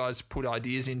 Did you guys put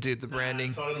ideas into the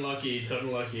branding? Todd and Lockie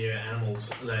are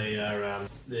animals.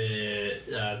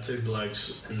 They're two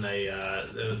blokes and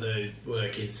they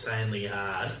work insanely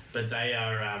hard. But they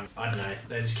are, I don't know,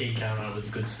 they just keep coming up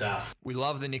with good stuff. We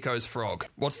love the Nico'S frog.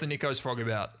 What's the Nico'S frog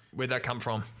about? Where'd that come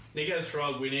from? Nico'S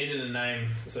frog, we needed a name,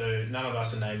 so none of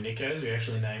us are named Nico'S. We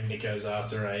actually named Nico'S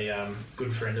after a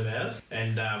good friend of ours.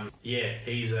 And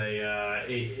he's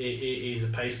a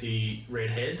pasty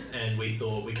redhead, and we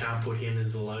thought we can't put him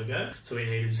as the logo, so we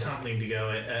needed something to go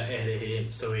ahead of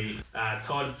him. So we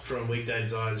Todd from Weekday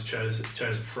Designs chose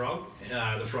a frog.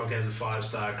 The frog has a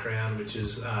 5-star crown, which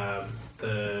is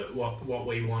what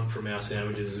we want from our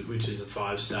sandwiches, which is a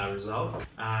 5-star result.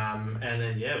 And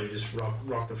then we just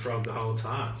rock the frog the whole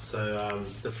time. So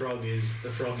the frog is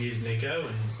Nico,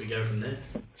 and we go from there.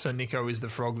 So Nico is the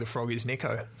frog is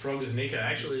Nico. Frog is Nico.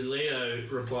 Actually, Leo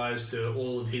replies to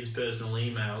all of his personal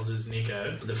emails as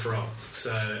Nico the frog.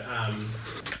 So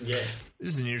This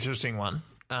is an interesting one.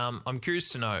 I'm curious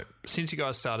to know, since you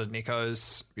guys started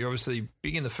Nico'S, you're obviously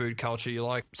big in the food culture. You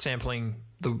like sampling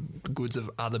the goods of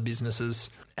other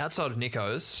businesses. Outside of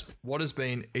Nico'S, what has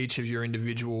been each of your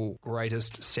individual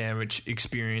greatest sandwich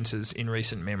experiences in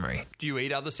recent memory? Do you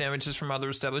eat other sandwiches from other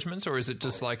establishments, or is it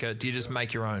just like do you just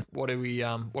make your own? What are we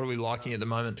liking at the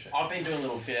moment? I've been doing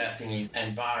little fit out thingies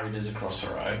and bar eaters across the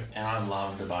road, and I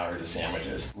love the bar eater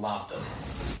sandwiches. Loved them.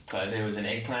 So there was an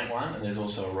eggplant one, and there's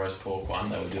also a roast pork one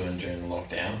they were doing during the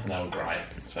lockdown, and they were great.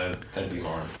 So that'd be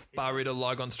mine. Bar eater,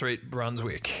 Lygon Street,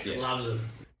 Brunswick. Yes. Loves it.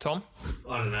 Tom?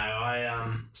 I don't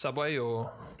know. Subway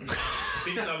or...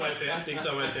 Big Subway fan,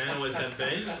 always have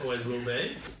been, always will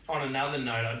be. On another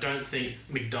note, I don't think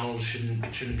McDonald's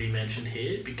shouldn't be mentioned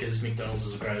here, because McDonald's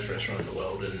is the greatest restaurant in the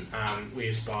world, and we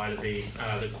aspire to be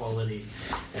the quality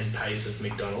and pace of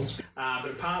McDonald's. But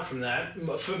apart from that,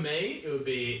 for me,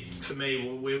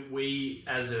 we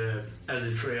as a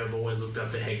trio have always looked up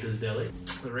to Hector's Deli.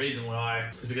 The reason why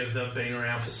is because they've been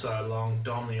around for so long.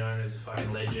 Dom, the owner, is a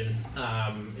fucking legend.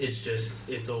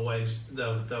 They've always,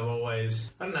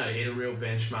 I don't know, hit a real real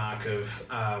benchmark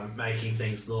of making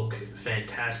things look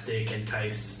fantastic and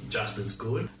taste just as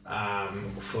good.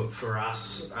 For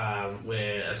us,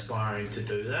 we're aspiring to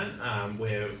do that.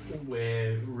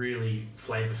 We're really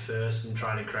flavour first and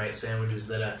trying to create sandwiches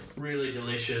that are really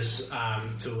delicious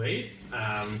to eat.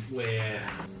 Where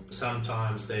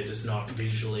sometimes they're just not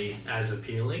visually as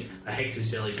appealing.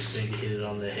 Hector's Deli just seem to hit it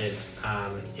on the head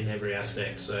in every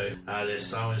aspect. So they're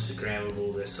so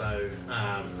Instagrammable, they're so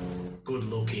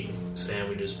good-looking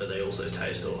sandwiches, but they also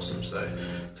taste awesome. So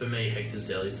for me, Hector's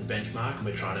Deli is the benchmark, and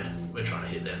we're trying to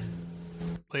hit that.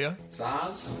 Leo,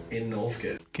 SARS in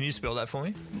Northcote. can you spell that for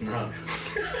me? No.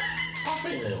 I've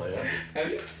been there, Leo. Have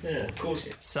you? Yeah. Of course.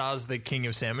 Yeah. Sars, the king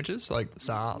of sandwiches, like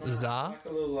Zar. Like a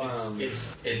little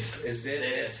It's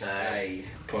ZSA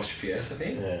apostrophe S, I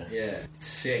think. Yeah. It's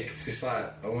sick. It's just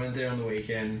like I went there on the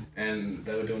weekend and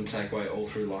they were doing takeaway all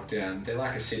through lockdown. They're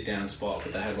like a sit-down spot,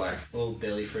 but they have like a little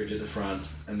deli fridge at the front,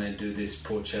 and they do this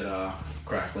porchetta,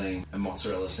 crackling, and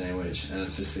mozzarella sandwich, and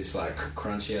it's just this like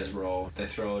crunchy as roll. They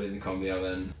throw it in the combi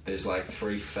oven. There's like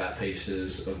 3 fat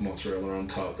pieces of mozzarella on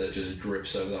top that just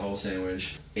drips over the whole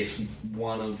sandwich. It's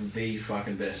one of the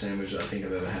fucking best sandwiches I think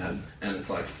I've ever had, and it's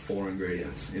like 4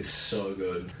 ingredients. It's so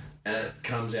good. And it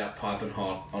comes out piping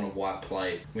hot on a white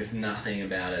plate with nothing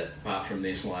about it apart from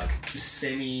this like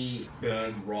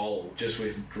semi-burnt roll just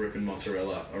with dripping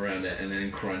mozzarella around it, and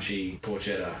then crunchy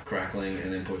porchetta crackling,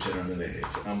 and then porchetta underneath.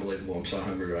 It's unbelievable. I'm so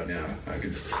hungry right now. I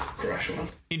could crush one.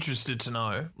 Interested to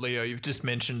know, Leo, you've just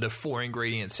mentioned a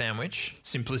 4-ingredient sandwich.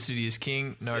 Simplicity is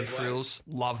king, no Segue. frills.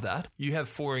 Love that. You have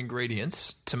 4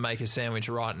 ingredients to make a sandwich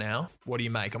right now. What do you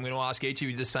make? I'm going to ask each of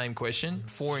you the same question.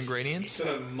 4 ingredients.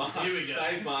 So Mark, Here we go.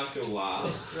 save Mark till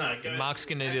last. No, go. Mark's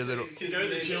going to need a little... Go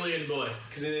the Chilean boy.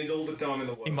 Because he needs all the time in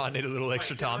the world. He might need a little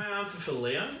extra Can time. I answer for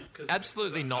Leo? 'Cause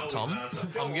Absolutely I not, always Tom. answer.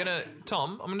 I'm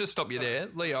going to stop you there.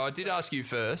 Leo, I did ask you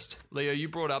first. Leo, you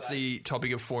brought up the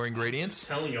topic of 4 ingredients.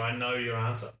 Telling you, I know your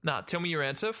answer. Nah, tell me your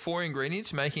answer. 4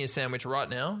 ingredients, making a sandwich right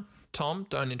now. Tom,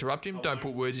 don't interrupt him. Don't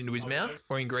put words into his mouth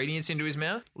or ingredients into his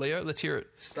mouth. Leo, let's hear it.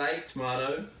 Steak,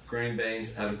 tomato, green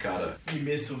beans, avocado. You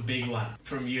missed a big one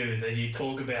from you that you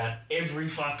talk about every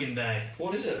fucking day.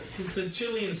 What is it? It's the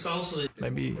Chilean salsa.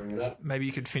 Maybe Bring it up.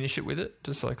 you could finish it with it.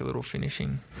 Just like a little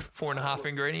finishing 4.5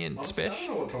 ingredient I special.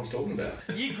 don't know what Tom's talking about.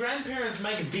 Your grandparents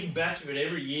make a big batch of it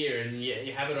every year, and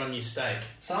you have it on your steak.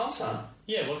 Salsa.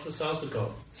 Yeah, what's the salsa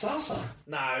called? Salsa.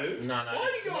 No. No, Why are you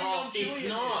it's going not. on Chilean?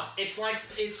 It's not.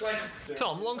 It's like.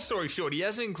 Tom, long story short, he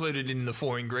hasn't included it in the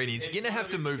 4 ingredients. You're going to have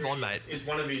to move on, mate. It's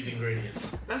one of his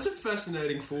ingredients. That's a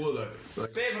fascinating 4 though.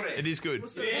 Like, Beverly. It is good. You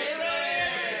put it on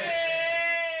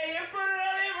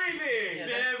everything. Yeah,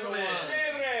 that's the Beverly. one.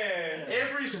 Beverly.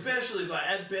 Every special is like,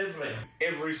 add Beverly.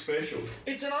 Every special.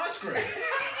 It's an ice cream.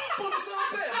 Put some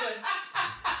Beverly.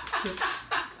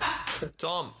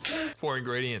 Tom, 4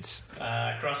 ingredients.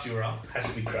 Crusty roll. Has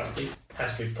to be crusty.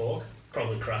 Has to be pork.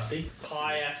 Probably crusty.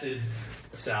 High acid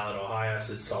salad or high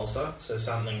acid salsa. So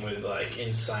something with like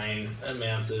insane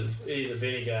amounts of either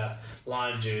vinegar,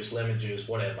 lime juice, lemon juice,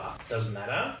 whatever. Doesn't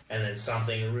matter. And then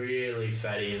something really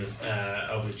fatty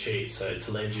over cheese. So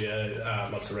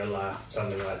taleggio, mozzarella,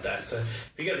 something like that. So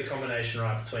if you get the combination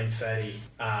right between fatty,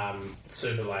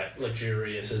 super like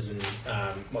luxurious as in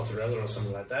mozzarella or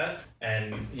something like that,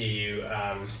 and you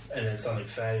and then something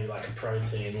fatty like a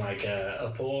protein like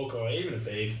a pork or even a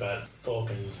beef, but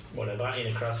pork and whatever in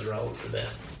a crusty roll is the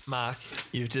best. Mark,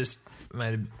 you've just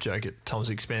made a joke at Tom's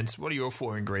expense. What are your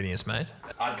 4 ingredients, mate?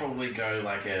 I'd probably go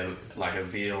like a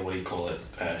veal. What do you call it?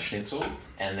 Schnitzel.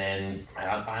 And then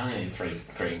I only need three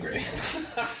ingredients.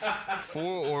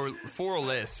 4 or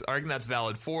less. I reckon that's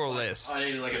valid. 4 or less. I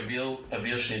need like a veal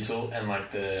schnitzel and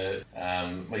like the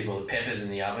what do you call it? Peppers in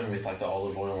the oven with like the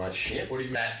olive oil and that shit. What do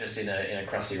you that just in a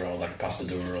crusty roll like a pasta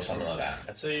doer or something like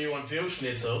that? So you want veal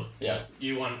schnitzel, Yeah,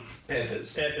 you want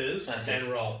Peppers. peppers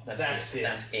and roll. That's it.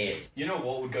 That's it. You know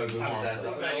what would go good with Honestly.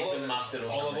 that? Maybe some mustard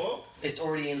or Olive something. oil. It's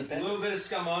already in the A peppers. little bit of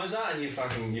scamosa and you've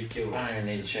killed I it. don't even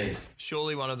need cheese.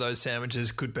 Surely one of those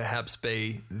sandwiches could perhaps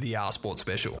be the R Sport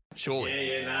special.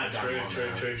 Surely. Yeah, true.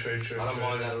 I don't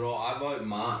mind that at all. I vote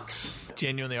Mark's.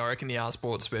 Genuinely, I reckon the R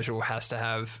Sport special has to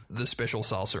have the special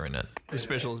salsa in it. The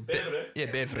special... Beverly. Yeah,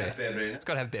 beverly. Beverly in it. It's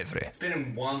got to have beverly. It's been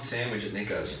in one sandwich at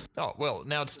Nico'S. Oh, well,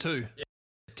 now it's 2.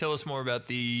 Tell us more about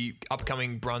the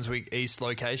upcoming Brunswick East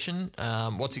location.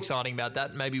 What's exciting about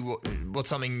that? Maybe what's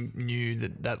something new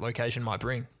that location might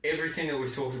bring? Everything that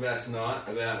we've talked about tonight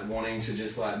about wanting to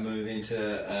just like move into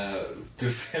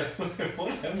development.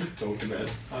 What have we talked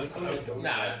about? I don't know what we're talking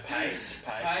about. Pace.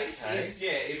 Pace.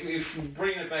 Yeah, if we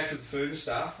bring it back to the food and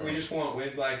stuff,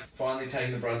 we're like finally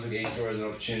taking the Brunswick East store as an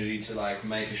opportunity to like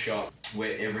make a shop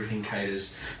where everything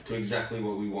caters to exactly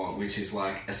what we want, which is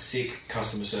like a sick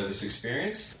customer service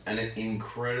experience and an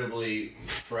incredibly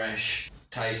fresh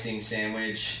tasting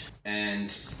sandwich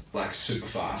and like super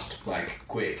fast, like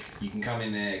quick. You can come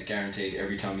in there guaranteed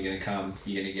every time you're going to come,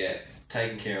 you're going to get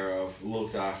taken care of,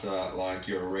 looked after like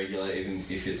you're a regular, even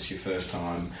if it's your first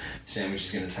time. Sandwich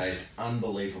is going to taste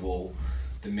unbelievable.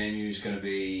 The menu is going to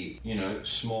be, you know,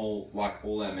 small like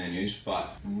all our menus,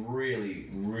 but really,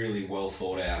 really well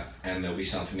thought out, and there'll be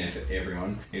something there for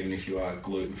everyone, even if you are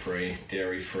gluten-free,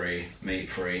 dairy-free,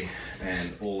 meat-free,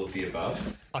 and all of the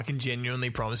above. I can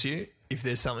genuinely promise you, if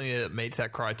there's something that meets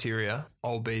that criteria,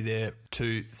 I'll be there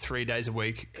 2-3 days a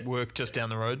week, work just down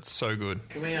the road. So good.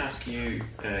 Can we ask you,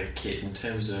 Kit, in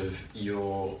terms of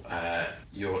your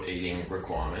eating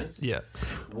requirements? Yeah.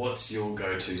 What's your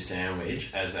go-to sandwich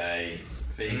as a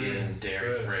vegan,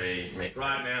 dairy-free, meat?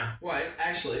 Right now. Wait,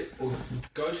 actually,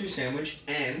 go-to sandwich,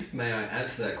 and may I add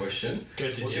to that question?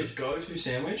 What's your go-to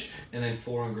sandwich, and then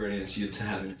 4 ingredients you'd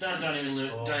have in it? Don't even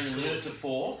limit it to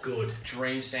 4. Good.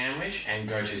 Dream sandwich and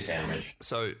go-to sandwich.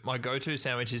 So my go-to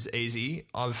sandwich is easy.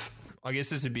 I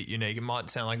guess it's a bit unique. It might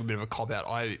sound like a bit of a cop-out.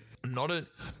 I'm not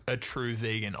a true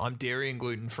vegan. I'm dairy and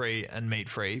gluten-free and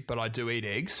meat-free, but I do eat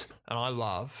eggs, and I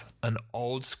love an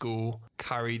old-school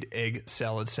curried egg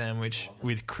salad sandwich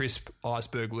with crisp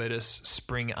iceberg lettuce,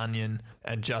 spring onion,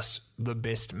 and just the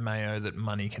best mayo that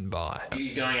money can buy. Are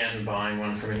you going out and buying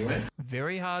one from anywhere?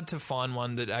 Very hard to find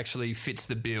one that actually fits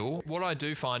the bill. What I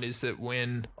do find is that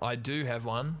when I do have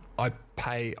one, I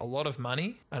pay a lot of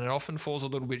money, and it often falls a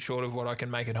little bit short of what I can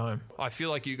make at home. I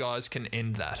feel like you guys can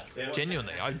end that.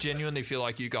 Genuinely. I genuinely feel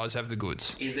like you guys have the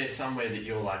goods. Is there somewhere that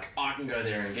you're like, I can go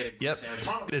there and get a good sandwich?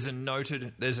 There's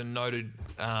a noted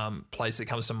place that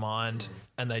comes to mind,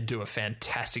 and they do a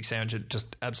fantastic sandwich. It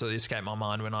just absolutely escaped my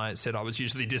mind when I said I was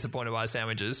usually disappointed by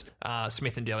sandwiches.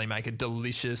 Smith and Deli make a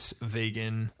delicious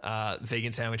vegan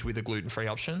sandwich with a gluten-free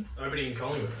option. Opening in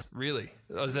Collingwood. Really?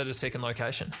 Is that a second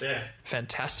location? Yeah.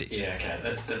 Fantastic. Yeah, okay,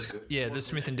 that's good. Yeah, the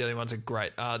Smith and Deli ones are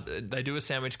great. They do a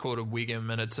sandwich called a Wiggum,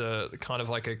 and it's a kind of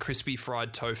like a crispy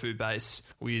fried tofu base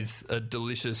with a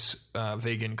delicious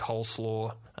vegan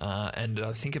coleslaw and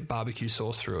I think a barbecue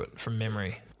sauce through it from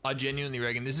memory. I genuinely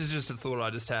reckon this is just a thought I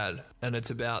just had, and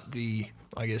it's about the,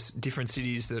 I guess, different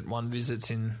cities that one visits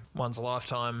in one's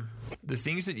lifetime. The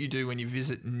things that you do when you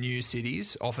visit new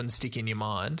cities often stick in your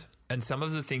mind. And some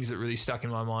of the things that really stuck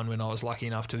in my mind when I was lucky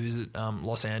enough to visit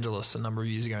Los Angeles a number of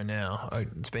years ago now,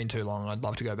 it's been too long, I'd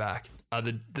love to go back,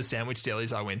 the sandwich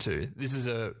delis I went to. This is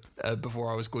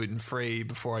before I was gluten-free,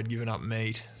 before I'd given up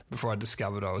meat, before I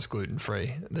discovered I was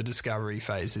gluten-free. The discovery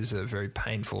phase is a very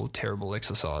painful, terrible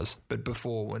exercise. But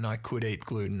before, when I could eat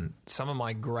gluten, some of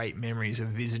my great memories of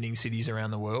visiting cities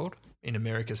around the world, in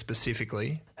America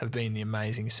specifically, have been the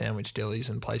amazing sandwich delis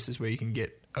and places where you can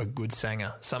get a good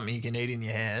sanger, something you can eat in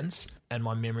your hands. And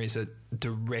my memories are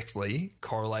directly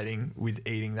correlating with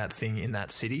eating that thing in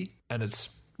that city, and it's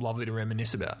lovely to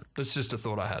reminisce about. It's just a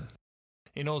thought I had.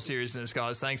 In all seriousness,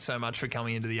 guys, thanks so much for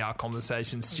coming into the Our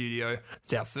Conversation studio.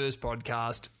 It's our first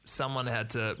podcast. Someone had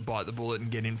to bite the bullet and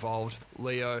get involved.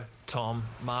 Leo, Tom,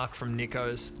 Mark from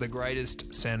Nico'S, the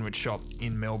greatest sandwich shop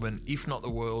in Melbourne, if not the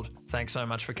world. Thanks so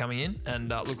much for coming in, and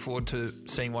look forward to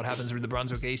seeing what happens with the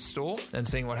Brunswick East store and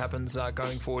seeing what happens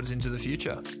going forwards into the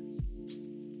future.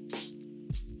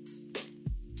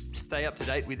 Stay up to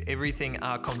date with everything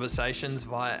Our Conversations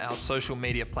via our social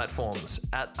media platforms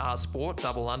at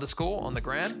 @rsport_ on the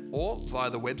gram, or via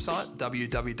the website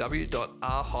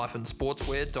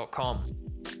www.r-sportswear.com.